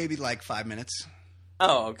bag? Maybe like 5 minutes.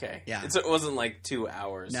 Oh, okay. Yeah. It wasn't like 2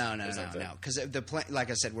 hours. No. Because the plane, like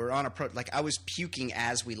I said, we're on like I was puking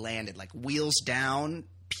as we landed, like wheels down,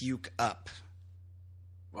 puke up.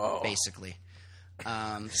 Whoa. Basically.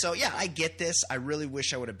 So yeah, I get this. I really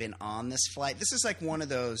wish I would have been on this flight. This is like one of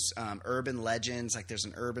those urban legends. Like there's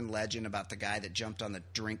an urban legend about the guy that jumped on the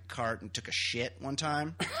drink cart and took a shit one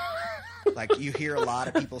time. Like you hear a lot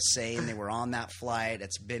of people saying they were on that flight.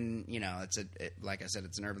 It's been, like I said,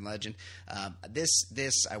 it's an urban legend.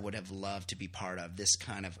 This I would have loved to be part of. This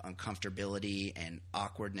kind of uncomfortability and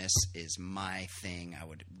awkwardness is my thing. I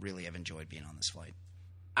would really have enjoyed being on this flight.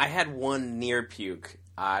 I had one near puke.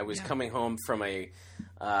 I was coming home from it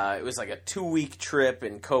was like a 2-week trip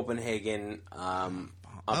in Copenhagen.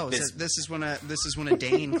 This is when a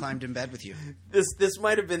Dane climbed in bed with you. This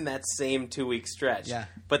might have been that same 2-week stretch. Yeah.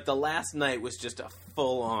 But the last night was just a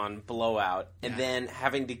full-on blowout. And then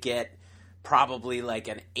having to get probably like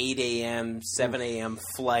an 8 a.m., 7 a.m.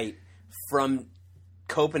 flight from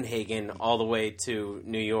Copenhagen all the way to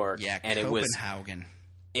New York. Yeah, and Copenhagen.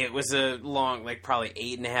 It was a long, like probably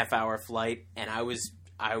 8.5 hour flight, and I was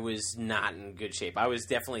not in good shape. I was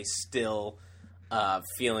definitely still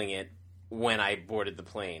feeling it when I boarded the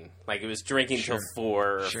plane. Like it was drinking till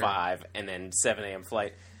 4 or 5, and then 7 a.m.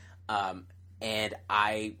 flight. And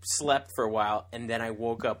I slept for a while, and then I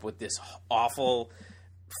woke up with this awful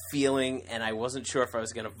feeling, and I wasn't sure if I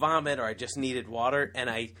was going to vomit or I just needed water. And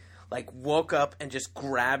I woke up and just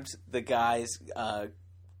grabbed the guy's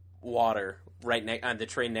water right on the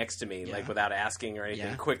tray next to me, like without asking or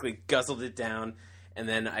anything. Quickly guzzled it down, and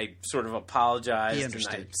then I sort of apologized. He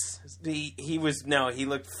understood. And he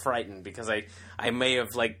looked frightened because I may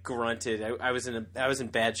have like grunted. I was in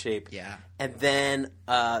bad shape. Yeah. And then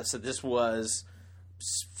so this was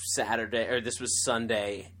Saturday, or this was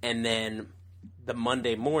Sunday, and then the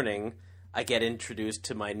Monday morning I get introduced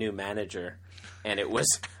to my new manager. And it was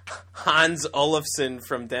Hans Olafsson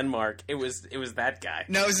from Denmark. It was that guy.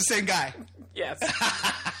 No, it was the same guy. Yes.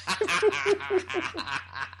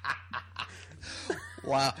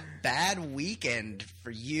 Wow. Bad weekend for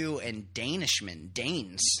you and Danes.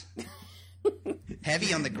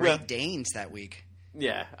 Heavy on the Great Danes that week.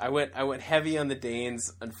 Yeah, I went heavy on the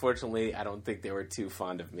Danes. Unfortunately, I don't think they were too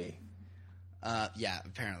fond of me. Yeah,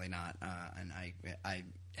 apparently not. And I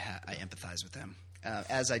empathize with them.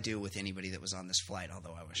 As I do with anybody that was on this flight,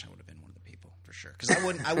 although I wish I would have been one of the people for sure. Because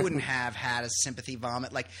I wouldn't have had a sympathy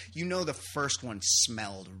vomit. Like, the first one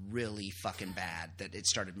smelled really fucking bad that it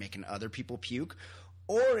started making other people puke.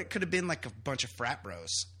 Or it could have been like a bunch of frat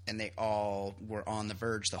bros and they all were on the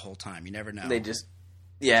verge the whole time. You never know.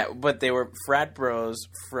 But they were frat bros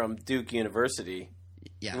from Duke University.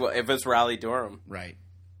 Yeah. Well, if it's Raleigh Durham. Right.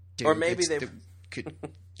 Dude, or maybe could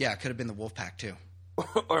have been the Wolfpack too.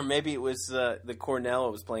 Or maybe it was the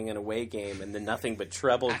Cornell was playing an away game, and the Nothing But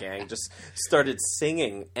Treble gang just started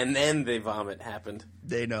singing, and then the vomit happened.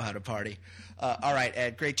 They know how to party. All right,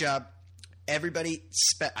 Ed, great job. Everybody,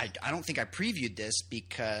 I don't think I previewed this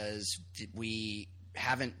because we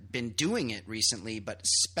haven't been doing it recently, but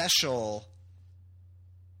special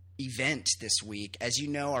event this week. As you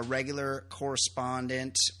know, our regular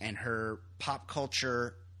correspondent and her pop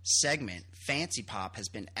culture segment, Fancy Pop, has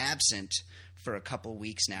been absent for a couple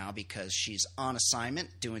weeks now because she's on assignment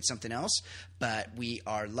doing something else, but we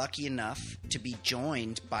are lucky enough to be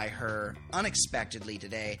joined by her unexpectedly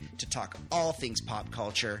today to talk all things pop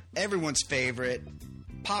culture. Everyone's favorite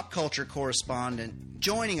pop culture correspondent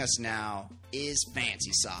joining us now is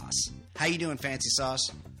Fancy Sauce. How you doing, Fancy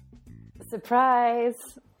Sauce? Surprise!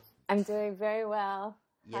 I'm doing very well.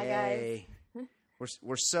 Yay. Hi, guys.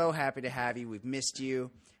 We're so happy to have you. We've missed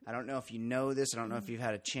you. I don't know if you know this. I don't know if you've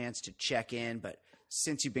had a chance to check in, but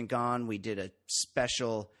since you've been gone, we did a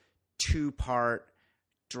special 2-part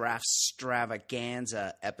Draft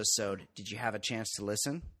Stravaganza episode. Did you have a chance to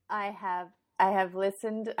listen? I have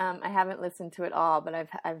listened. I haven't listened to it all, but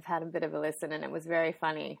I've had a bit of a listen, and it was very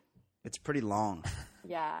funny. It's pretty long.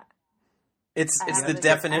 Yeah. It's the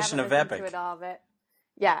definition of epic. To it all, but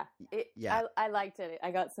yeah. I liked it. I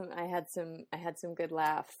had some good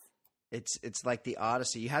laughs. It's like the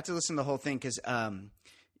Odyssey. You have to listen to the whole thing because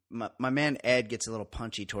my man Ed gets a little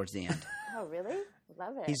punchy towards the end. Oh, really?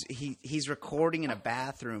 Love it. He's recording in a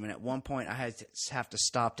bathroom, and at one point I have to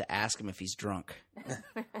stop to ask him if he's drunk.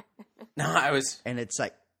 No, I was, and it's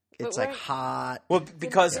like hot. Well,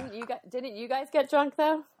 because didn't you guys get drunk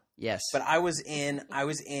though? Yes, but I was in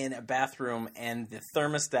a bathroom, and the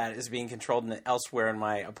thermostat is being controlled elsewhere in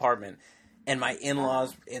my apartment. and my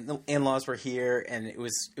in-laws were here, and it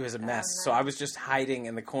was a mess. nice. So I was just hiding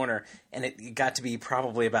in the corner, and it got to be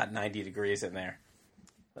probably about 90 degrees in there.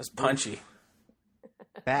 It was punchy.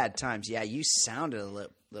 Bad times. Yeah, you sounded a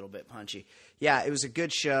little bit punchy. Yeah, it was a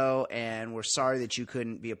good show, and we're sorry that you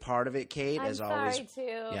couldn't be a part of it, Kate. I'm as sorry always, too,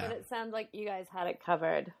 Yeah. but it sounds like you guys had it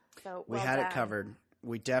covered. So we well had it done. covered.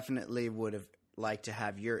 We definitely would have liked to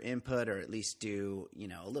have your input, or at least do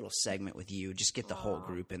a little segment with you. Just get the whole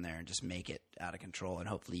group in there and just make it out of control. And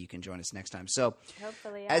hopefully you can join us next time. So,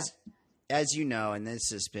 Hopefully, yeah. as you know, and this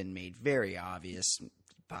has been made very obvious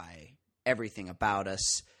by everything about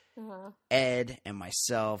us, Ed and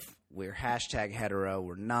myself, we're #hetero.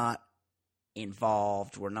 We're not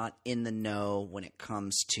involved. We're not in the know when it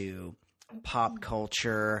comes to pop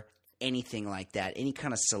culture, anything like that, any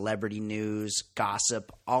kind of celebrity news,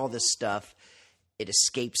 gossip, all this stuff. It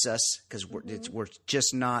escapes us because we're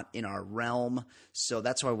just not in our realm. So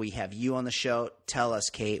that's why we have you on the show. Tell us,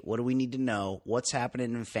 Kate, what do we need to know? What's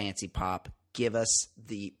happening in Fancy Pop? Give us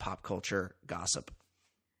the pop culture gossip.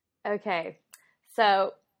 Okay,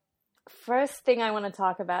 so first thing I want to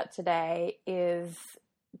talk about today is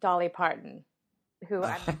Dolly Parton, who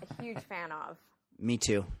I'm a huge fan of. Me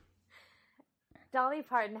too. Dolly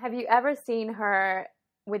Parton, have you ever seen her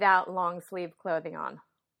without long sleeve clothing on?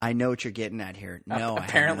 I know what you're getting at here. No,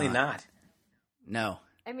 apparently I have not. No.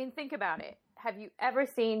 I mean, think about it. Have you ever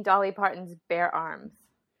seen Dolly Parton's bare arms?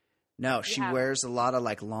 No, she haven't. wears a lot of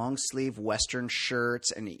like long sleeve Western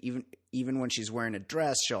shirts, and even when she's wearing a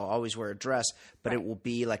dress, she'll always wear a dress, but it will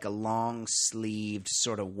be like a long sleeved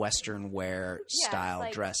sort of Western wear style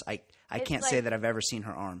like- dress. I it's can't say like- that I've ever seen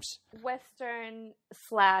her arms. Western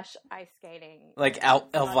 / ice skating. Like Lots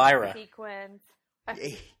of Elvira. Sequins.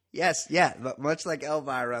 Yes, yeah, but much like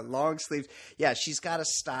Elvira, long sleeves. Yeah, she's got a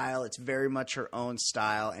style. It's very much her own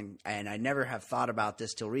style, and I never have thought about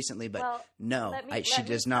this till recently, but Well, no, let she me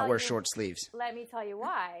does not tell wear you- short sleeves. Let me tell you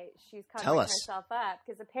why she's Tell covering us. herself up,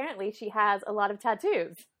 because apparently she has a lot of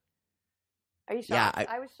tattoos. Are you Yeah, shocked?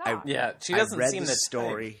 I was shocked. Yeah, she doesn't I read seem the the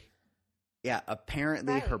story. Yeah,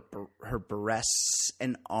 apparently Right. her breasts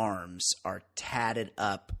and arms are tatted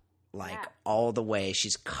up like Yeah. all the way.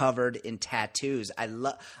 She's covered in tattoos.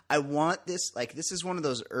 I want this, like, this is one of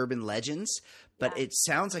those urban legends, but Yeah. it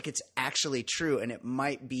sounds like it's actually true, and it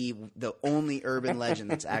might be the only urban legend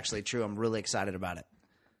that's actually true. I'm really excited about it.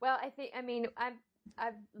 Well,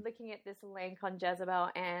 I'm looking at this link on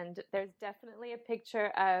Jezebel, and there's definitely a picture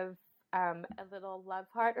of a little love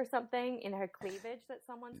heart or something in her cleavage that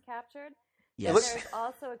someone's captured. Yes. And there's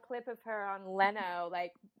also a clip of her on Leno,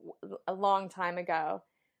 like a long time ago,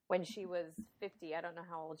 when she was 50. I don't know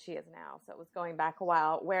how old she is now, so it was going back a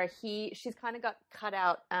while. Where she's kind of got cut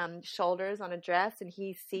out shoulders on a dress, and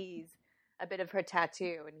he sees a bit of her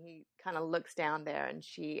tattoo, and he kind of looks down there, and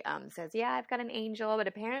she says, "Yeah, I've got an angel," but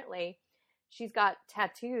apparently she's got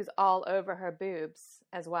tattoos all over her boobs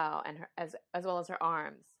as well, and as well as her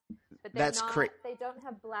arms. But they're That's not. They don't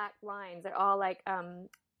have black lines. They're all like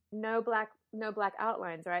no black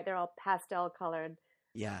outlines, right? They're all pastel colored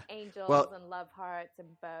Yeah. angels Well- and love hearts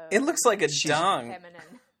and bows. It looks like a She's dong.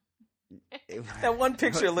 feminine. That one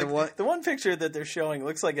picture, The the one picture that they're showing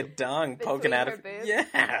looks like a dong poking Between out her of. boobs.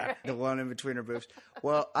 Yeah. The one in between her boobs.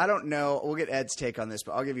 Well, I don't know. We'll get Ed's take on this,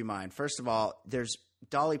 but I'll give you mine. First of all,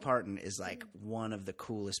 Dolly Parton is like one of the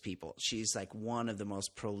coolest people. She's like one of the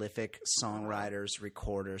most prolific songwriters,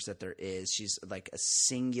 recorders that there is. She's like a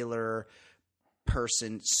singular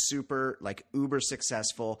person, super like uber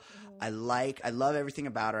successful. I love everything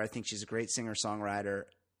about her. I think she's a great singer-songwriter.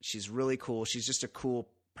 She's really cool. She's just a cool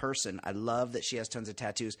person. I love that she has tons of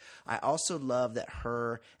tattoos. I also love that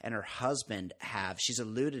her and her husband she's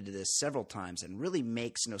alluded to this several times and really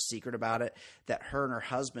makes no secret about it, that her and her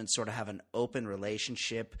husband sort of have an open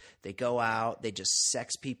relationship. They go out, they just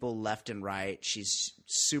sex people left and right. She's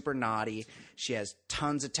super naughty. She has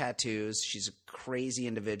tons of tattoos. She's a crazy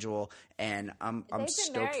individual, and I'm They've been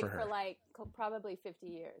stoked married for her. for like probably 50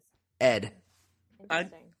 years. Ed.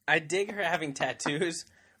 Interesting. I dig her having tattoos,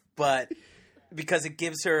 but because it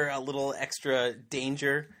gives her a little extra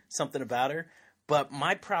danger, something about her. But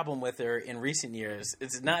my problem with her in recent years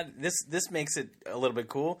is not this. This makes it a little bit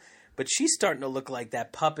cool, but she's starting to look like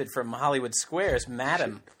that puppet from Hollywood Squares,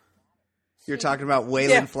 Madam. You're talking about Waylon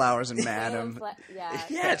Yeah. Flowers and Madam. Yeah,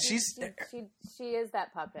 Yeah, she is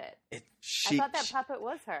that puppet. I She, thought that puppet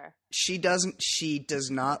was her. She does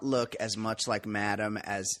not look as much like Madam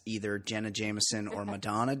as either Jenna Jameson or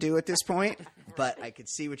Madonna do at this point. But I could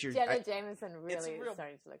see what you're. Jenna Jameson really real-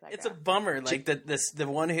 starting to look like It's her. a bummer. Like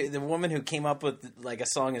the woman who came up with like a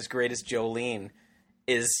song as great as Jolene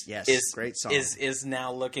is Yes, is great song. is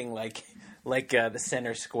now looking like the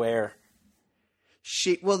center square.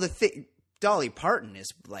 Dolly Parton is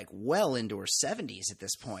like well into her 70s at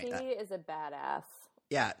this point. She is a badass.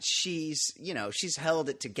 Yeah, she's held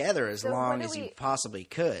it together as long as you possibly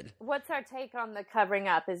could. What's our take on the covering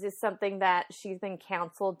up? Is this something that she's been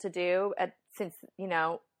counseled to do since,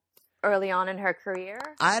 early on in her career?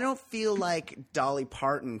 I don't feel like Dolly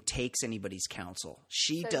Parton takes anybody's counsel.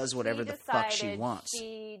 She does whatever the fuck she wants.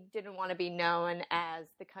 She didn't want to be known as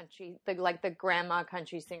the grandma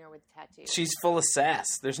country singer with tattoos. She's full of sass.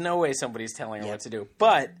 There's no way somebody's telling her what to do.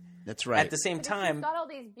 But that's right. At the same time, she's got all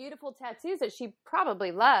these beautiful tattoos that she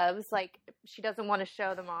probably loves. Like, she doesn't want to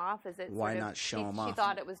show them off. Is it why not show them off? She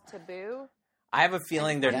thought it was taboo. I have a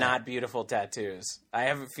feeling they're not beautiful tattoos. I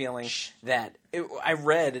have a feeling that I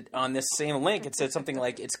read on this same link. It said something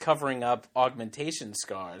like it's covering up augmentation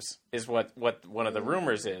scars. Is what one of the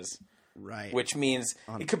rumors is. Right. Which means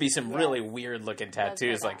it could be some really weird looking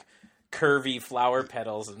tattoos, like curvy flower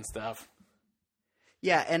petals and stuff.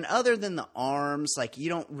 Yeah, and other than the arms, like you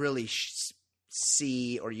don't really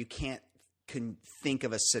see, or you can't think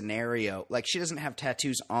of a scenario. Like, she doesn't have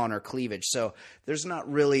tattoos on her cleavage, so there's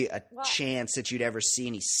not really a chance that you'd ever see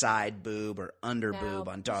any side boob or under boob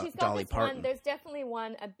on Dolly Parton. There's definitely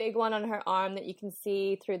a big one on her arm that you can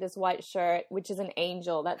see through this white shirt, which is an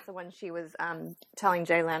angel. That's the one she was telling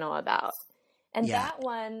Jay Leno about. And that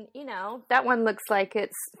one, that one looks like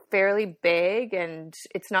it's fairly big, and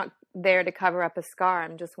it's not there to cover up a scar.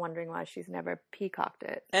 I'm just wondering why she's never peacocked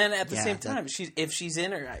it. And at the same time, if she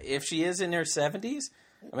is in her 70s,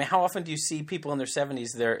 I mean, how often do you see people in their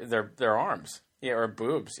 70s their arms, or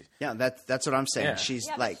boobs? Yeah, that's what I'm saying. Yeah. She's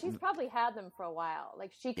she's probably had them for a while.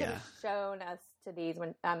 Like, she could have shown us these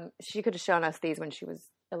when she was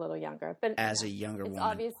a little younger, but as a younger woman, it's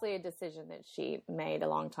obviously a decision that she made a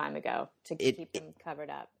long time ago to keep them covered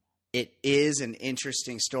up. It is an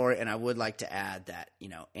interesting story, and I would like to add that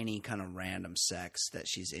any kind of random sex that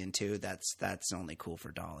she's into, that's only cool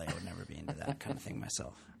for Dolly. I would never be into that kind of thing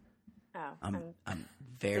myself. Oh, I'm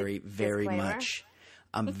very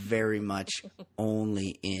much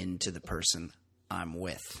only into the person I'm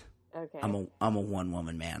with. Okay. I'm a one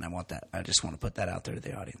woman man. I want that. I just want to put that out there to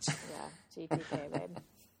the audience. Yeah, GTK, babe.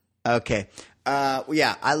 Okay.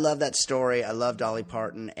 I love that story. I love Dolly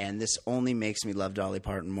Parton, and this only makes me love Dolly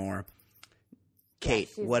Parton more.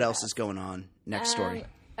 Kate, what else is going on? Next story.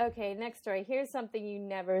 Okay, next story. Here's something you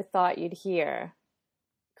never thought you'd hear.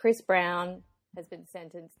 Chris Brown has been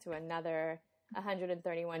sentenced to another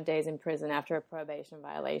 131 days in prison after a probation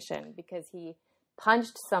violation because he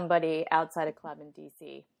punched somebody outside a club in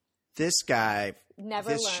D.C. This guy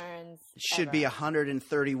never learns. Should be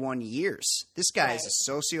 131 years. This guy is a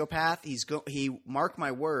sociopath. He mark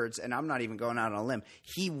my words, and I'm not even going out on a limb.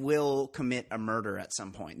 He will commit a murder at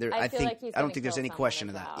some point. I don't think there's any question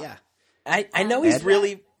of that. Yeah, I know he's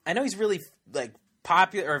really like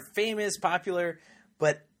popular or famous,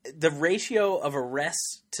 but the ratio of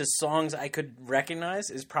arrests to songs I could recognize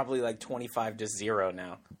is probably like 25-0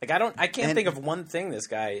 now. Like I can't think of one thing this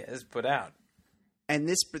guy has put out. And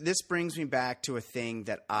this brings me back to a thing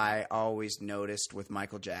that I always noticed with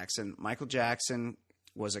Michael Jackson. Michael Jackson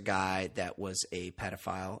was a guy that was a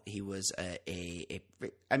pedophile. He was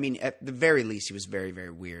I mean, at the very least, he was very, very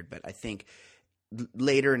weird. But I think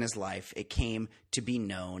later in his life, it came to be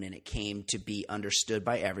known and it came to be understood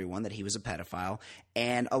by everyone that he was a pedophile.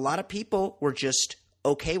 And a lot of people were just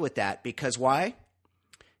okay with that because why?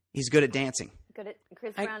 He's good at dancing.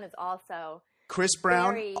 Chris Brown is also Chris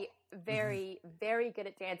Brown. Very, very good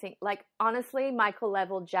at dancing. Like, honestly, Michael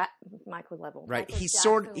level. Right. He's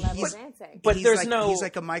dancing. But he's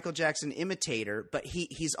like a Michael Jackson imitator, but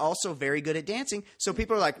he's also very good at dancing. So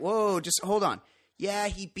people are like, whoa, just hold on. Yeah,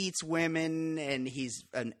 he beats women and he's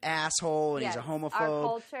an asshole and he's a homophobe. Our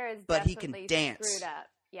culture is but he can dance. Screwed up.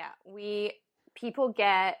 Yeah.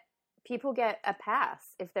 People get a pass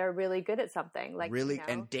if they're really good at something. Like,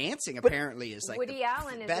 and dancing apparently is like Woody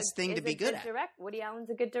Allen the best thing to be good at. Woody Allen's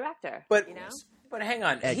a good director. But but hang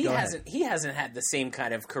on, Ed, he hasn't had the same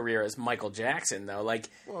kind of career as Michael Jackson though. Like,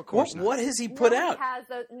 of course what has he put out?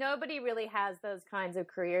 Nobody really has those kinds of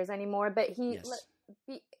careers anymore. But he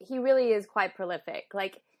really is quite prolific.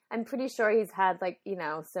 Like, I'm pretty sure he's had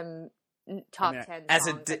some top 10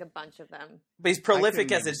 songs, like a bunch of them. But he's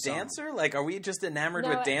prolific as a dancer? Like, are we just enamored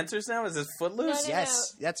with dancers now? Is this Footloose?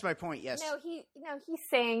 Yes, that's my point, yes. No, he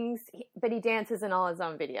sings, but he dances in all his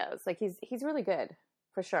own videos. Like, he's really good,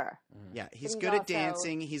 for sure. Yeah, he's good at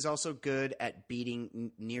dancing. He's also good at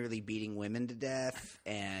nearly beating women to death,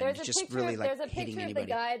 and just really, like, hitting anybody. There's a picture of the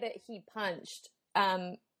guy that he punched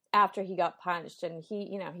after he got punched, and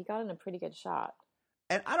he got in a pretty good shot.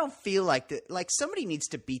 And I don't feel like that. Like somebody needs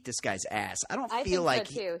to beat this guy's ass. I don't I feel think like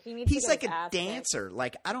so too. He needs he's to like get his a ass kicked. dancer.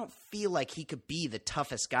 Like I don't feel like he could be the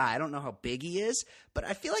toughest guy. I don't know how big he is, but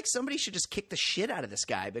I feel like somebody should just kick the shit out of this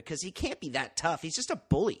guy because he can't be that tough. He's just a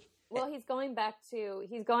bully. Well, he's going back to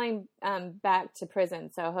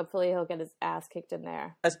prison, so hopefully he'll get his ass kicked in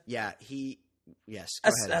there. Yeah, yes.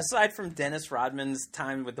 Go ahead. Aside from Dennis Rodman's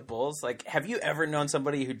time with the Bulls, like, have you ever known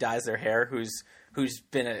somebody who dyes their hair who's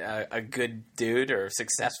been a good dude or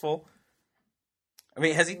successful? I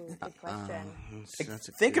mean, has he? Good question.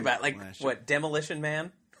 Think about what Demolition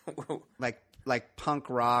Man, like punk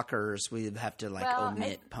rockers. We have to Well,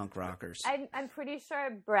 omit punk rockers. I'm pretty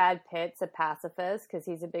sure Brad Pitt's a pacifist because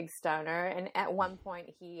he's a big stoner, and at one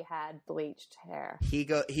point he had bleached hair. He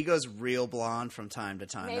goes real blonde from time to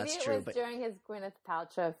time. Maybe That's it true, was but during his Gwyneth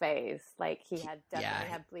Paltrow phase. Like he had definitely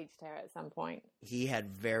yeah. had bleached hair at some point. he had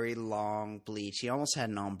very long bleach. He almost had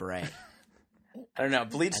an ombre. I don't know,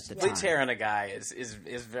 bleached hair on a guy is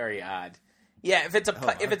very odd. Yeah, if it's a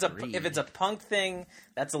punk thing,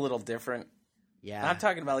 that's a little different. Yeah, I'm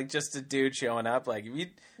talking about like just a dude showing up. Like if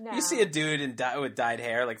you see a dude with dyed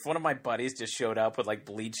hair. Like if one of my buddies just showed up with like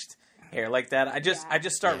bleached hair like that, I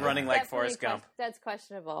just start running like Forrest Gump. That's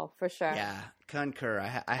questionable for sure. Yeah, concur.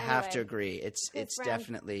 I have to agree. It's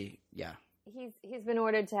definitely He's been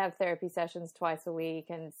ordered to have therapy sessions twice a week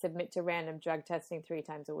and submit to random drug testing 3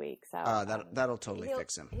 times a week. So that'll totally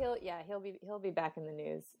fix him. He'll be back in the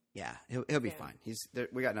news. Yeah, he'll be fine.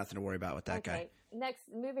 We got nothing to worry about with that guy. Next,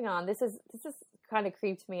 moving on. This is kind of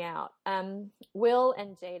creeped me out. Will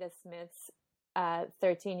and Jada Smith's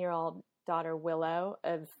 13-year-old daughter Willow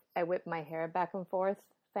of "I Whip My Hair Back and Forth"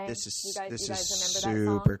 fame. This is you guys remember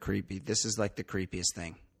super that song? creepy. This is like the creepiest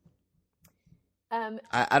thing. Um,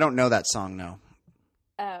 I don't know that song. No.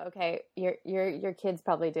 Oh, okay. Your kids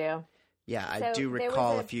probably do. Yeah, I So do there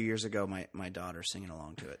recall was a few years ago my daughter singing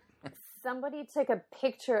along to it. Somebody took a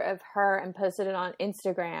picture of her and posted it on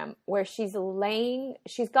Instagram where she's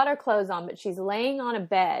got her clothes on, but she's laying on a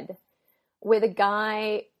bed with a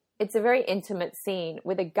guy. It's a very intimate scene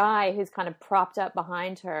with a guy who's kind of propped up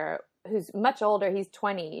behind her, who's much older. He's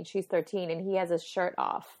 20 and she's 13, and he has his shirt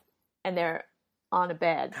off, and they're on a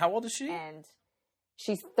bed. How old is she? And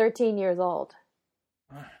she's 13 years old.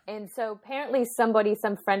 And so apparently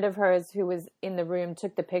some friend of hers who was in the room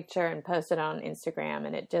took the picture and posted it on Instagram,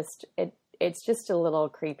 and it's just a little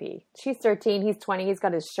creepy. She's 13, he's 20, he's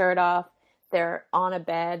got his shirt off, they're on a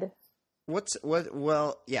bed. It's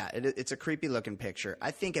a creepy looking picture.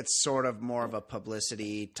 I think it's sort of more of a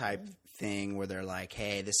publicity type thing where they're like,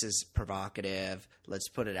 hey, this is provocative, let's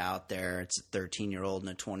put it out there. It's a 13-year-old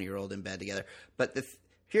and a 20-year-old in bed together. But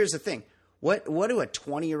here's the thing. What do a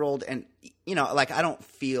 20-year-old and I don't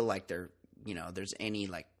feel like there's any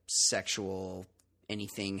like sexual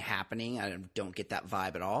anything happening. I don't get that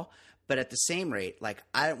vibe at all. But at the same rate, like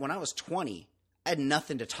when I was 20, I had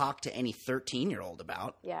nothing to talk to any 13-year-old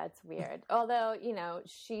about. Yeah, it's weird. Although,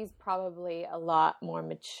 she's probably a lot more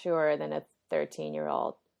mature than a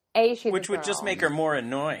 13-year-old. Which would just make her more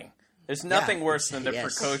annoying. There's nothing worse than the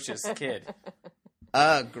precocious kid.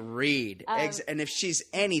 Agreed. And if she's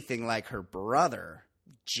anything like her brother,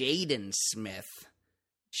 Jaden Smith,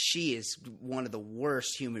 she is one of the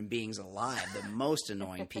worst human beings alive, the most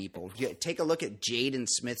annoying people. Take a look at Jaden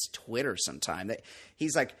Smith's Twitter sometime.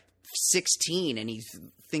 He's like 16 and he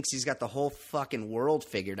thinks he's got the whole fucking world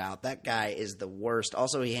figured out. That guy is the worst.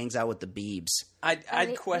 Also, he hangs out with the Biebs.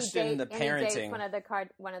 I'd question the parenting. He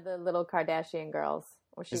dates one of the little Kardashian girls.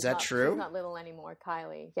 Is that true? She's not little anymore.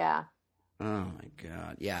 Kylie. Yeah. Oh, my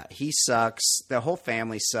God. Yeah, he sucks. The whole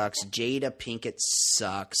family sucks. Jada Pinkett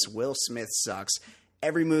sucks. Will Smith sucks.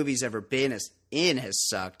 Every movie he's ever been in has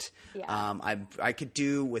sucked. Yeah. I could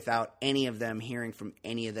do without any of them hearing from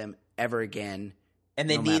any of them ever again. And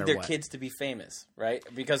they need their kids to be famous, right?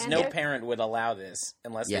 Because no parent would allow this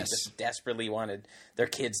unless they just desperately wanted their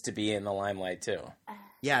kids to be in the limelight, too.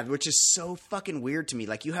 Yeah, which is so fucking weird to me.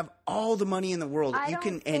 Like, you have all the money in the world. You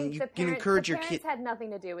can encourage your kid. The parents had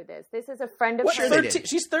nothing to do with this. This is a friend of Sure they did.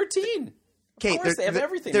 She's 13. Okay, of course, they have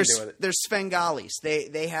everything to do with it. There's Svengalis.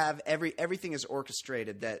 They have everything is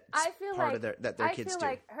orchestrated. That their kids do.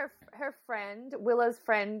 I feel like her friend, Willow's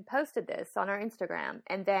friend, posted this on our Instagram,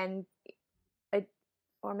 and then,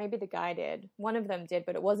 or maybe the guy did. One of them did,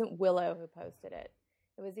 but it wasn't Willow who posted it.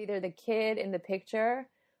 It was either the kid in the picture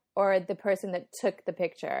or the person that took the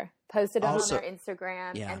picture posted it on their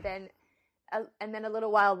Instagram, and then a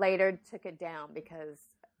little while later took it down because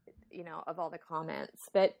of all the comments.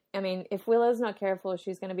 But I mean, if Willow's not careful,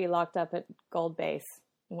 she's going to be locked up at Gold Base.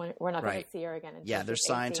 We're not going Right. to see her again. Until Yeah, there's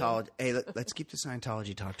she's 18. Scientology. Hey, let's keep the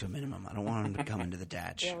Scientology talk to a minimum. I don't want them to come into the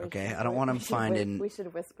Dutch, Yeah, we okay? should- I don't want them we should finding... We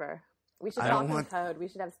should whisper. We should I talk don't in want- code. We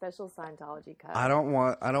should have special Scientology code. I don't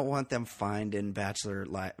want them finding Baller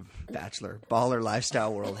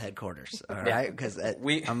Lifestyle World headquarters, all right? Because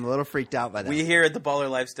I'm a little freaked out by that. We here at the Baller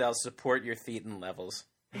Lifestyle support your thetan levels.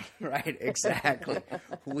 Right, exactly.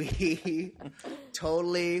 We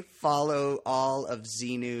totally follow all of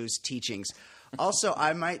Xenu's teachings. Also,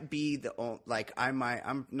 I might be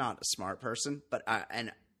I'm not a smart person, but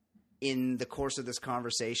in the course of this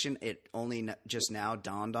conversation, it only just now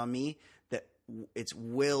dawned on me that it's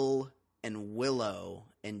Will and Willow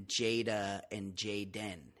and Jada and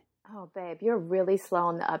Jaden. Oh, babe, you're really slow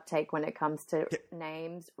on the uptake when it comes to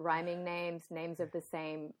names, rhyming names of the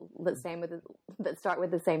same that start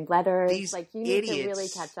with the same letters. These you need to idiots. really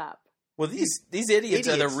catch up. Well, these idiots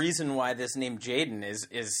are the Idiots. reason why this name Jaden is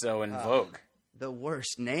so in vogue. The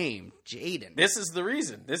worst name, Jaden. This is the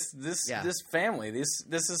reason. This family.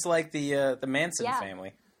 This is like the Manson Yeah.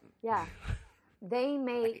 family. Yeah. They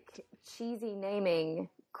make cheesy naming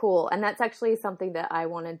cool. And that's actually something that I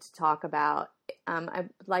wanted to talk about. I'd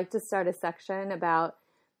like to start a section about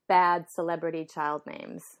bad celebrity child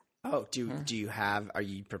names. Oh, are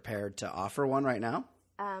you prepared to offer one right now?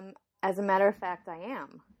 As a matter of fact, I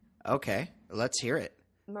am. Okay, let's hear it.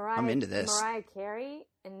 I'm into this. Mariah Carey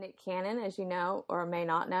and Nick Cannon, as you know or may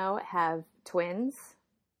not know, have twins.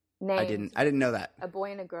 Named I didn't know that. a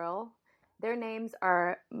boy and a girl. Their names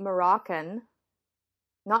are Moroccan,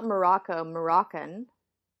 not Morocco, Moroccan.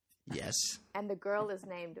 Yes. And the girl is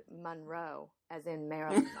named Monroe, as in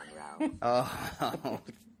Marilyn Monroe. Oh,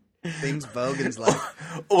 things Bogan's like.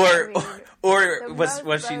 Or the was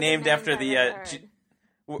most she Bogan named names after I've the ever heard.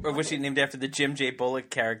 or was she named after the Jim J.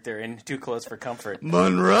 Bullock character in Too Close for Comfort?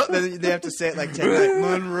 Monroe. They have to say it like 10 times.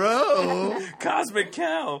 Monroe. Cosmic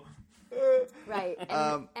Cow. Right.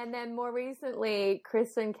 And then more recently,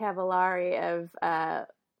 Kristen Cavallari of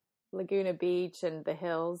Laguna Beach and The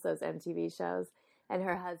Hills, those MTV shows, and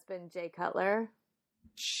her husband, Jay Cutler.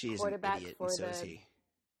 She's an Quarterback idiot, for and so is the he.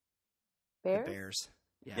 Bears? The Bears.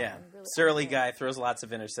 Yeah. Really Surly awful. guy throws lots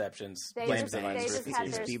of interceptions. They Blames just, it on they his just rookie had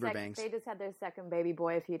He's their season. Bieber sec- bangs. they just had their second baby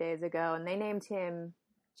boy a few days ago, and they named him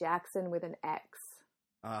Jackson with an X.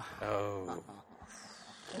 Oh.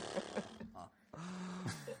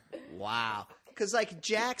 Wow. Because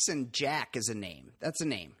Jackson, Jack is a name. That's a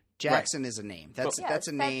name. Jackson is a name. That's a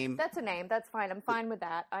name. That's a name. That's fine. I'm fine with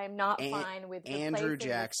that. I'm not fine with Andrew replacing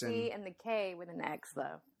Jackson. the C and the K with an X,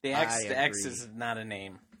 though. The I X agree. is not a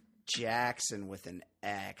name. Jackson with an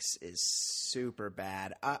X is super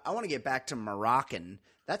bad. I want to get back to Moroccan.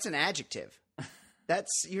 That's an adjective.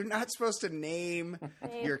 You're not supposed to name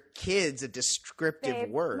Babe. your kids a descriptive Babe,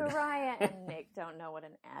 word. Mariah and Nick don't know what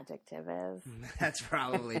an adjective is. That's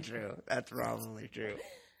probably true.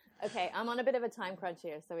 Okay, I'm on a bit of a time crunch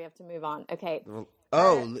here, so we have to move on. Okay,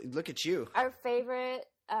 Look at you. our favorite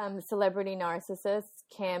celebrity narcissists,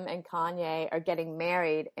 Kim and Kanye, are getting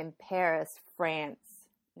married in Paris, France,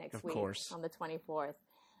 next week course. on the 24th.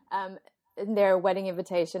 And their wedding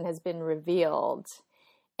invitation has been revealed.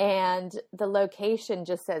 And the location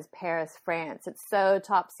just says Paris, France. It's so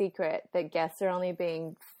top secret that guests are only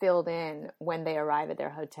being filled in when they arrive at their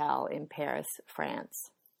hotel in Paris, France.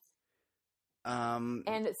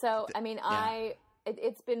 And so, I mean,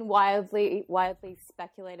 it's been wildly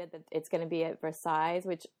speculated that it's going to be at Versailles,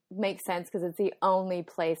 which makes sense because it's the only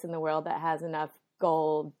place in the world that has enough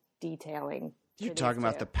gold detailing. You're talking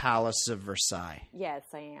about the Palace of Versailles. Yes,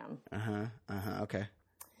 I am. Okay.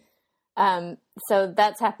 So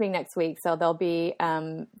that's happening next week. So there'll be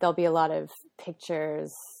a lot of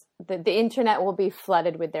pictures. The internet will be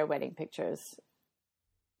flooded with their wedding pictures.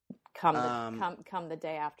 Come the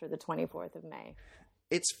day after the 24th of May.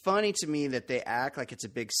 It's funny to me that they act like it's a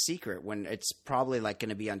big secret when it's probably going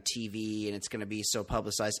to be on TV and it's going to be so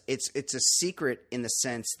publicized. It's a secret in the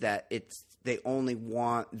sense that they only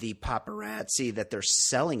want the paparazzi that they're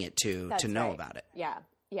selling it to know right. about it. Yeah.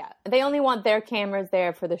 Yeah. They only want their cameras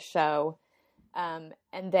there for the show. And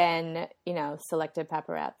then, selected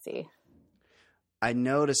paparazzi. I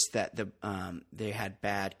noticed that they had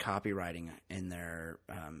bad copywriting in their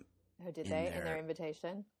In their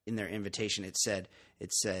invitation? In their invitation, it said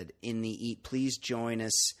please join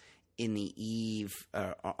us on the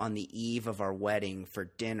eve of our wedding for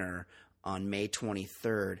dinner on May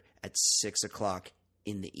 23rd at 6:00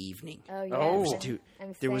 in the evening. Oh yeah. Oh.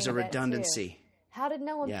 There was a saying that, redundancy. too. How did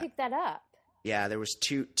no one Yeah. pick that up? Yeah, there was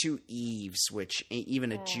two eves, which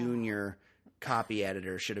even a junior copy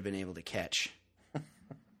editor should have been able to catch.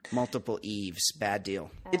 Multiple eves, bad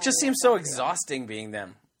deal. It just seems so exhausting being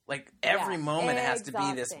them. Like every moment has to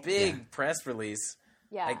be this big press release.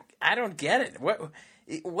 Yeah. Like I don't get it.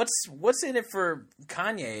 What's in it for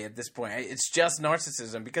Kanye at this point? It's just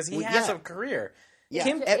narcissism because he has a career. Yeah.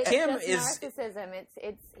 Kim is narcissism.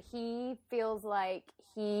 It's he feels like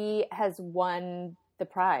he has won the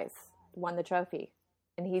prize, won the trophy,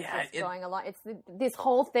 and he's just going along. This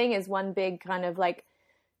whole thing is one big kind of like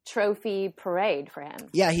trophy parade for him.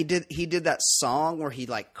 Yeah, he did that song where he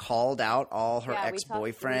like called out all her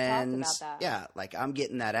ex-boyfriends. We talked about that. Yeah, like I'm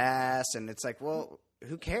getting that ass, and it's like, well,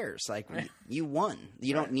 who cares? Like you won.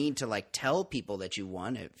 You don't need to like tell people that you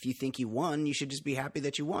won. If you think you won, you should just be happy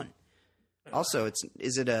that you won. Also,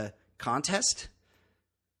 is it a contest?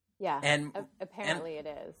 Yeah, and apparently it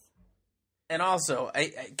is. And also,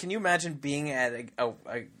 can you imagine being at a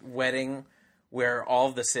wedding where all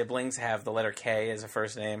of the siblings have the letter K as a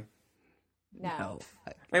first name? No.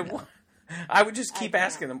 I would just keep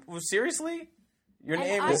asking them, well, seriously? Your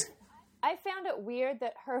name is... I found it weird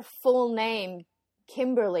that her full name,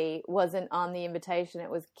 Kimberly, wasn't on the invitation. It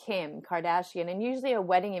was Kim Kardashian. And usually a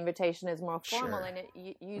wedding invitation is more formal and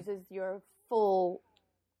it uses your full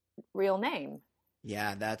real name.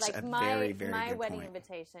 Yeah, that's like a very, very good My wedding point.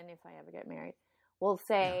 invitation, if I ever get married, will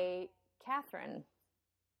say Catherine,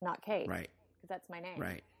 not Kate. Right. Because that's my name.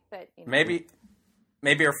 Right. But Maybe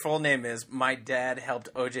her full name is My Dad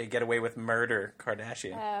Helped OJ Get Away with Murder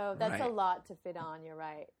Kardashian. Oh, that's a lot to fit on. You're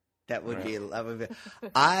right. That would be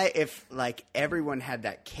if like everyone had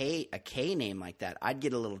a K name like that, I'd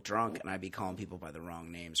get a little drunk and I'd be calling people by the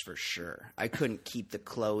wrong names for sure. I couldn't keep the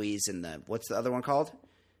Chloes and what's the other one called?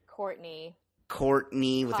 Courtney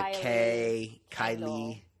with a K,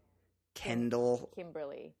 Kylie, Kendall,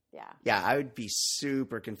 Kimberly. Yeah. Yeah, I would be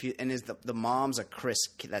super confused. And is the mom's a Chris?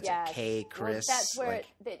 That's a K, Chris. Well, that's where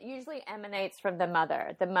that usually emanates from the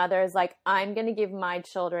mother. The mother is like, I'm going to give my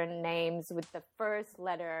children names with the first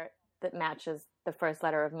letter that matches the first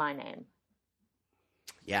letter of my name.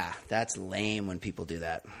 Yeah, that's lame when people do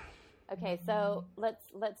that. Okay, so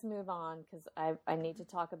let's move on because I need to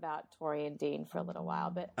talk about Tori and Dean for a little while.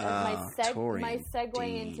 But my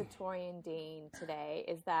segue into Tori and Dean today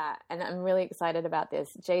is that, and I'm really excited about this.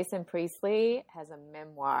 Jason Priestley has a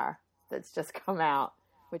memoir that's just come out,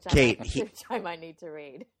 which I might need to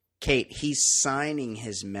read. Kate, he's signing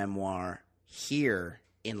his memoir here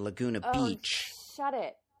in Laguna Beach. Shut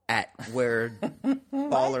it. At where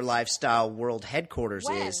Baller Lifestyle World Headquarters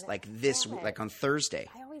is, like this, like on Thursday.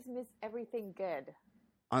 I always miss everything good.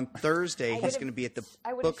 On Thursday, he's going to be at the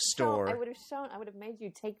bookstore. I would have made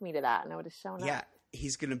you take me to that, and I would have shown up. Yeah,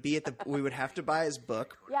 he's going to be at the. We would have to buy his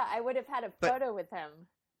book. Yeah, I would have had a photo with him.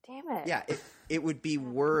 Damn it. Yeah, it would be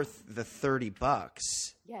worth the $30.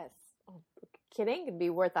 Yes. Oh, kidding? It'd be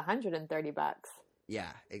worth $130.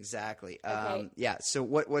 Yeah, exactly. Okay. Yeah, so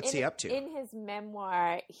what's he up to? In his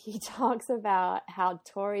memoir, he talks about how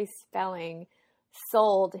Tori Spelling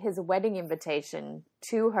sold his wedding invitation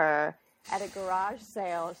to her at a garage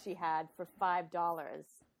sale she had for $5,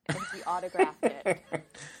 and she autographed it.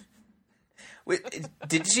 Wait,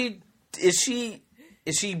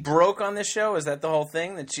 is she broke on this show? Is that the whole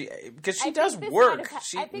thing because she does work?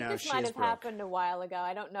 I think this might have happened a while ago.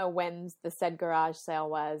 I don't know when the said garage sale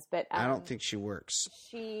was, but I don't think she works.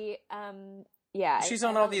 She, she's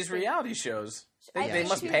on all these reality shows. They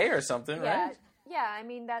must pay her something, right? Yeah, I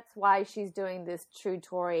mean that's why she's doing this True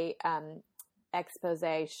Tori expose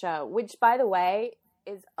show, which, by the way,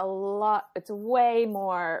 is a lot. It's way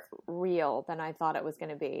more real than I thought it was going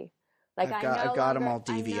to be. Like I've got them all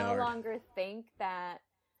DVR'd. I no longer think that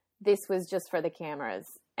this was just for the cameras.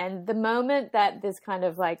 And the moment that this kind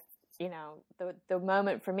of like, the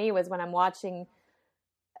moment for me was when I'm watching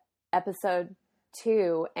episode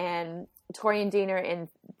 2 and Tori and Dean are in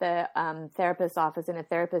the therapist's office in a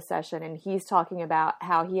therapist session, and he's talking about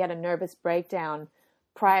how he had a nervous breakdown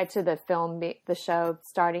prior to the show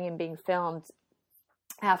starting and being filmed.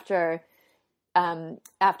 After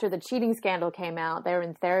the cheating scandal came out, they were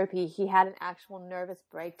in therapy. He had an actual nervous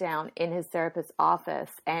breakdown in his therapist's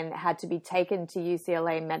office and had to be taken to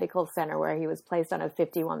UCLA Medical Center, where he was placed on a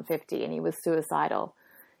 5150, and he was suicidal.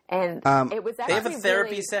 And it was actually they have a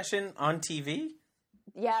therapy session on TV.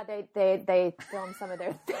 Yeah, they filmed some of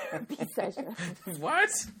their therapy sessions. What?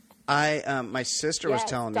 My sister was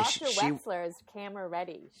telling me Dr. Wexler is camera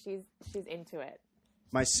ready. She's into it.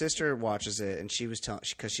 My sister watches it, and she was telling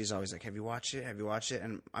because she's always like, "Have you watched it? Have you watched it?"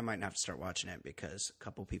 And I might have to start watching it because a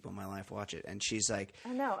couple people in my life watch it. And she's like, "I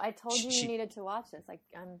know. I told you needed to watch this. Like,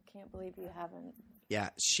 I can't believe you haven't." Yeah,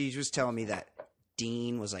 she was telling me that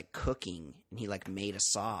Dean was like cooking, and he like made a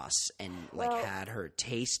sauce and had her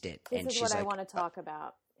taste it. This and is she's what like, I want to talk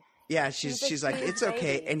about. Yeah, she's like, "It's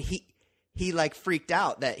okay," and he like freaked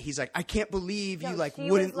out that he's like, I can't believe you like she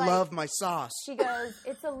wouldn't was like- love my sauce. She goes,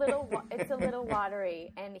 it's a little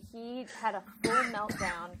watery, and he had a full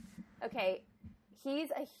meltdown. Okay, he's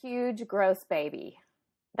a huge gross baby.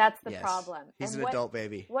 That's the Yes. problem. He's And an adult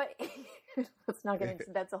baby. What? Let's not get into.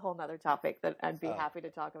 That's a whole nother topic that I'd be happy to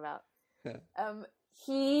talk about.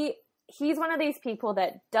 He's one of these people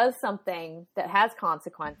that does something that has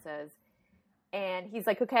consequences, and he's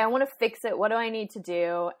like, okay, I want to fix it. What do I need to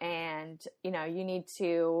do? And you need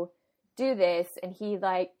to do this. And he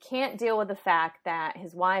like can't deal with the fact that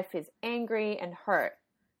his wife is angry and hurt.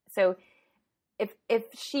 So if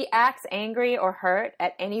she acts angry or hurt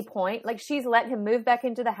at any point, like she's let him move back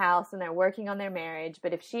into the house and they're working on their marriage,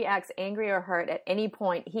 but if she acts angry or hurt at any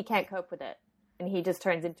point, he can't cope with it. And he just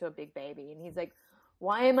turns into a big baby. And he's like,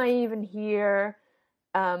 why am I even here?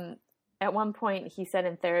 At one point he said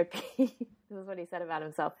in therapy, this is what he said about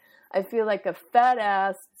himself, I feel like a fat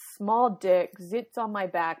ass, small dick, zits on my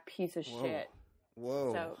back piece of shit.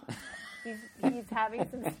 Whoa. So he's having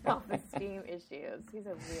some self-esteem issues. He's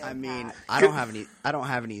a real I mean, cat. I don't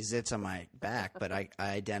have any zits on my back, but I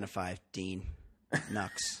identify Dean Nux.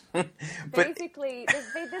 Basically,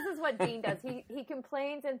 this is what Dean does. He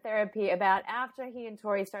complains in therapy about after he and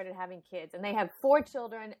Tori started having kids, and they have 4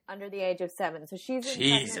 children under the age of 7. So she's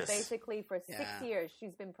been pregnant basically for 6 years.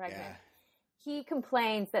 She's been pregnant. Yeah. He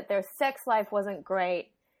complains that their sex life wasn't great.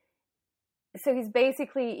 So he's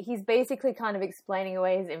basically kind of explaining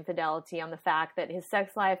away his infidelity on the fact that his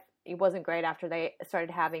sex life wasn't great after they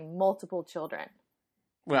started having multiple children.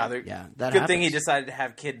 Well, that good thing he happens. decided to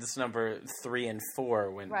have kids number 3 and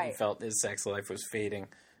 4 when he Right. felt his sex life was fading.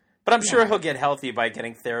 But I'm sure he'll get healthy by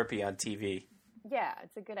getting therapy on TV. Yeah,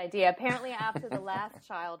 it's a good idea. Apparently, after the last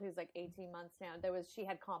child, who's like 18 months now, she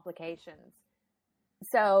had complications.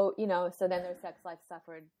 So then their sex life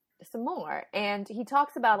suffered some more. And he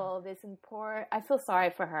talks about all of this, and I feel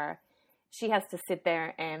sorry for her. She has to sit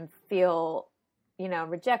there and feel,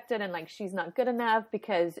 rejected and like she's not good enough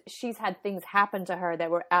because she's had things happen to her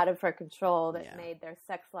that were out of her control that made their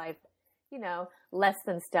sex life, less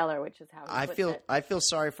than stellar, which is how he puts it. I feel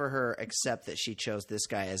sorry for her, except that she chose this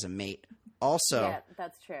guy as a mate. Also, Yeah,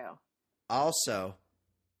 that's true. Also,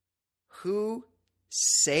 who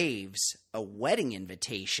saves a wedding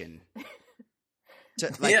invitation?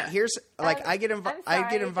 Here's like I get I'm sorry, I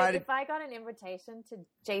get invited. If I got an invitation to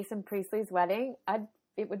Jason Priestley's wedding,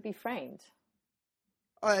 it would be framed.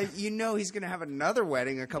 He's going to have another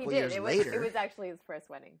wedding a couple years later. It was actually his first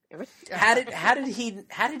wedding. How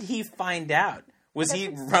did he find out? Was he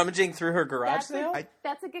rummaging through her garage sale?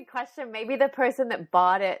 That's a good question. Maybe the person that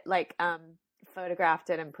bought it, photographed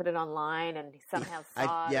it and put it online, and somehow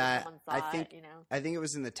saw it. Or someone saw I think it, I think it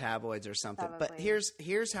was in the tabloids or something. But Probably.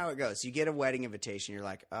 here's how it goes. You get a wedding invitation. You're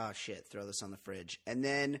like, oh shit, throw this on the fridge. And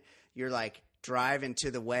then you're like driving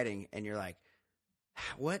to the wedding, and you're like,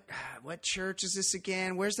 what church is this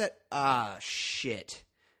again? Where's that? Ah, shit.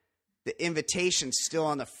 The invitation's still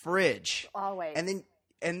on the fridge. Always.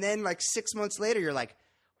 And then like 6 months later, you're like,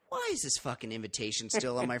 why is this fucking invitation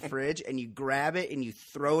still on my fridge? And you grab it and you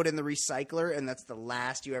throw it in the recycler, and that's the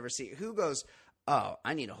last you ever see. Who goes, oh,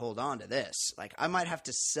 I need to hold on to this. Like, I might have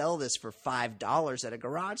to sell this for $5 at a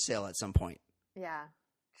garage sale at some point. Yeah,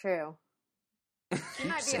 true. She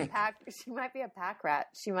might be a pack rat.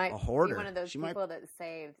 She might A hoarder. be one of those She might- people that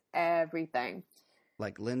saved everything.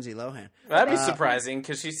 Like Lindsay Lohan. That'd be surprising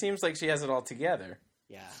because she seems like she has it all together.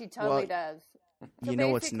 Yeah. She totally does. So You know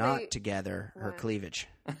what's basically- not together? Her What? cleavage.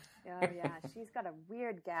 Oh yeah, she's got a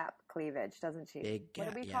weird gap cleavage, doesn't she? Big gap.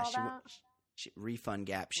 What do we Yeah, call that? refund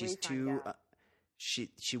gap. She's Refund too. gap.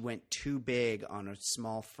 She went too big on a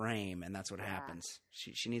small frame, and that's what Yeah. happens.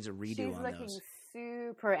 She needs a redo She's on looking those.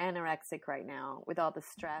 super anorexic right now with all the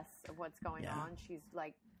stress of what's going Yeah. on. She's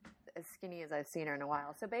like as skinny as I've seen her in a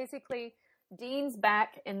while. So basically, Dean's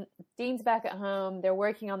back at home. They're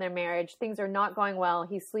working on their marriage. Things are not going well.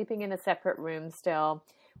 He's sleeping in a separate room still,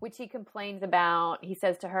 which he complains about. He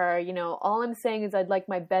says to her, all I'm saying is I'd like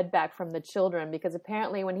my bed back from the children, because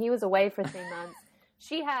apparently when he was away for 3 months,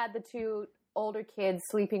 she had the 2 older kids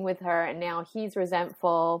sleeping with her, and now he's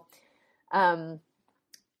resentful.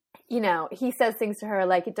 He says things to her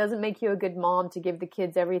like, it doesn't make you a good mom to give the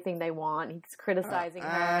kids everything they want. He's criticizing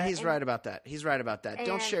her. He's right about that. Don't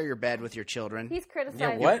and share your bed with your children. He's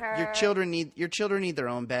criticizing what? her. Your children need their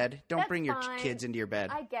own bed. Don't That's bring your fine. kids into your bed.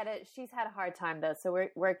 I get it. She's had a hard time though, so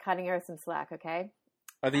we're cutting her some slack, okay?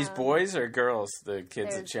 Are these boys or girls, the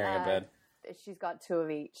kids that There's, sharing a bed? She's got 2 of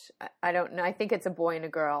each. I don't know. I think it's a boy and a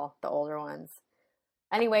girl, the older ones.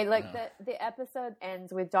 Anyway, the episode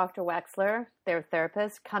ends with Dr. Wexler, their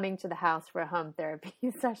therapist, coming to the house for a home therapy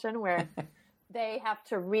session where They have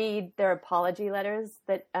to read their apology letters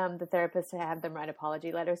that the therapists have them write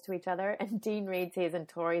apology letters to each other. And Dean reads his, and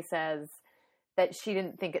Tori says that she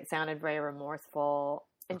didn't think it sounded very remorseful.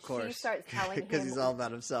 And Of course. she starts telling him because he's all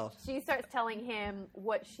about himself. She starts telling him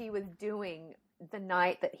what she was doing the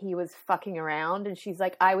night that he was fucking around, and she's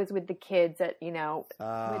like, I was with the kids at,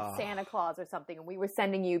 with Santa Claus or something, and we were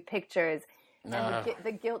sending you pictures, and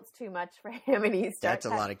the guilt's too much for him, and he starts... That's a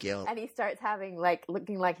lot of guilt. And he starts having,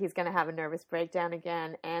 looking like he's going to have a nervous breakdown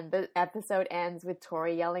again, and the episode ends with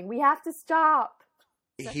Tori yelling, we have to stop!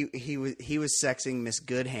 He was sexing Miss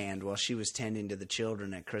Goodhand while she was tending to the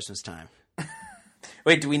children at Christmas time.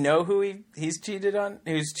 Wait, do we know who he's cheated on?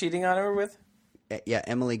 Who's cheating on her with? Yeah,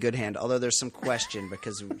 Emily Goodhand. Although there's some question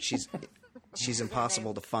because she's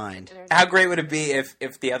impossible to find. How great would it be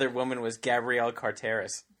if the other woman was Gabrielle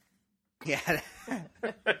Carteris? Yeah.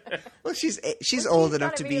 Well, she's old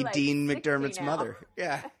enough to be Dean 60 McDermott's now. mother.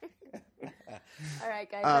 Yeah. All right,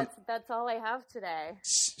 guys, that's all I have today.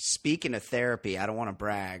 Speaking of therapy, I don't want to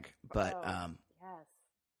brag, but Yes.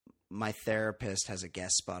 my therapist has a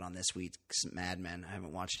guest spot on this week's Mad Men. I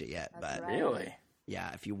haven't watched it yet, That's but right. Really?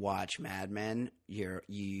 yeah, if you watch Mad Men,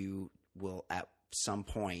 you will at some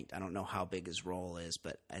point, I don't know how big his role is,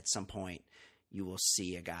 but at some point you will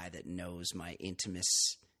see a guy that knows my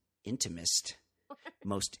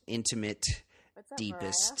most intimate, What's up,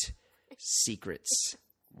 deepest secrets.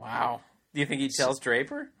 Wow. Do you think he tells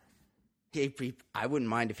Draper? I wouldn't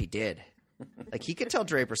mind if he did. Like, he could tell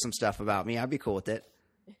Draper some stuff about me. I'd be cool with it.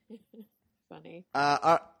 Funny.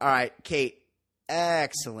 All right, Kate.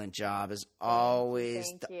 Excellent job as always.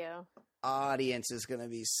 Thank you. Audience is going to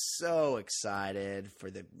be so excited for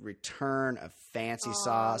the return of Fancy Aw,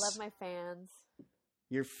 Sauce. I love my fans.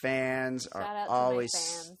 Your fans Shout out are to my always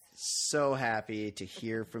fans. so happy to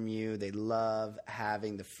hear from you. They love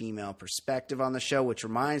having the female perspective on the show, which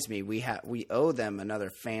reminds me, we owe them another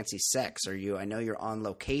Fancy Sex. I know you're on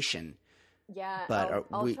location. Yeah, But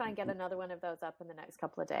I'll try and get another one of those up in the next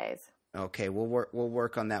couple of days. Okay, we'll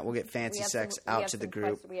work on that. We'll get Fancy Sex out to the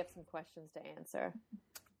group. We have some questions to answer.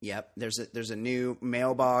 Yep, there's a new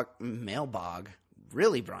mailbag,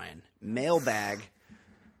 really, Brian, mailbag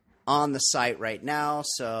on the site right now.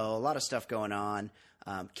 So a lot of stuff going on.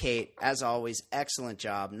 Kate, as always, excellent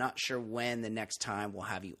job. Not sure when the next time we'll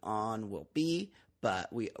have you on will be,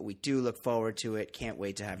 but we do look forward to it. Can't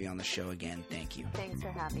wait to have you on the show again. Thank you. Thanks for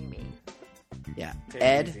having me. Yeah, Take it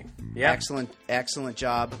Ed, easy. Yep. excellent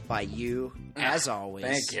job by you as always.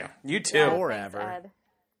 Thank you. You too. Yeah, Forever. thanks, Ed.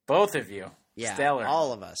 Both of you. Yeah, Stellar.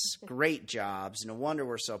 all of us. Great jobs. No wonder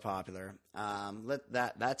we're so popular.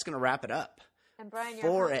 That's going to wrap it up. And Brian,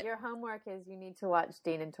 For your homework is you need to watch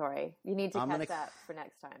Dean and Tori. You need to catch up for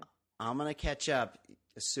next time. I'm going to catch up,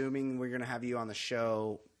 assuming we're going to have you on the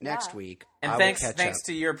show next Yeah. week. And I will thanks catch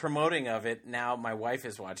to up. your promoting of it, now my wife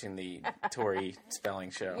is watching the Tori spelling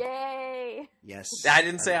show. Yay! Yes. I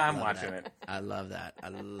didn't say I'm love watching that. it. I love that. I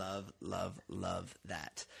love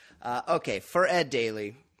that. Okay, for Ed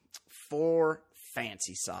Daly, for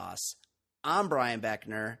Fancy Sauce, I'm Brian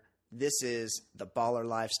Beckner. This is the Baller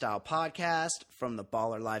Lifestyle Podcast from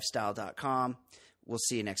theballerlifestyle.com. We'll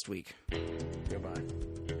see you next week. Goodbye.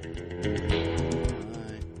 Bye.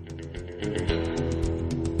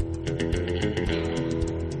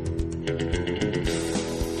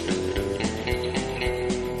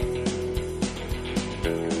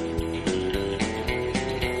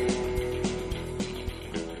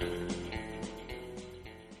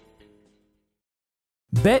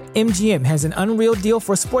 BetMGM has an unreal deal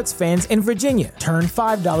for sports fans in Virginia. Turn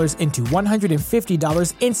 $5 into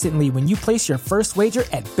 $150 instantly when you place your first wager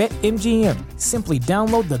at BetMGM. Simply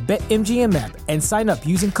download the BetMGM app and sign up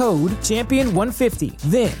using code Champion150.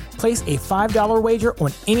 Then, place a $5 wager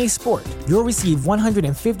on any sport. You'll receive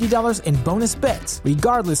 $150 in bonus bets,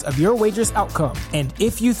 regardless of your wager's outcome. And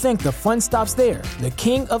if you think the fun stops there, the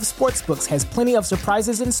king of sportsbooks has plenty of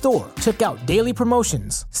surprises in store. Check out daily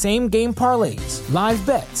promotions, same-game parlays, live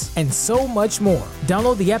bets, and so much more.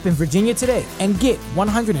 Download the app in Virginia today and get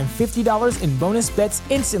 $150 in bonus bets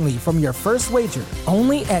instantly from your first wager.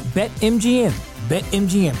 Only at BetMGM.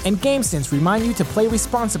 BetMGM and GameSense remind you to play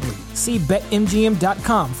responsibly. See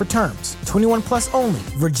BetMGM.com for terms. 21 plus only.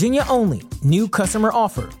 Virginia only. New customer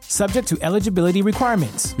offer. Subject to eligibility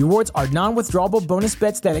requirements. Rewards are non-withdrawable bonus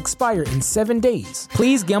bets that expire in 7 days.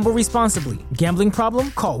 Please gamble responsibly. Gambling problem?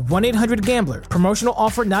 Call 1-800-GAMBLER. Promotional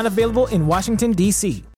offer not available in Washington, D.C.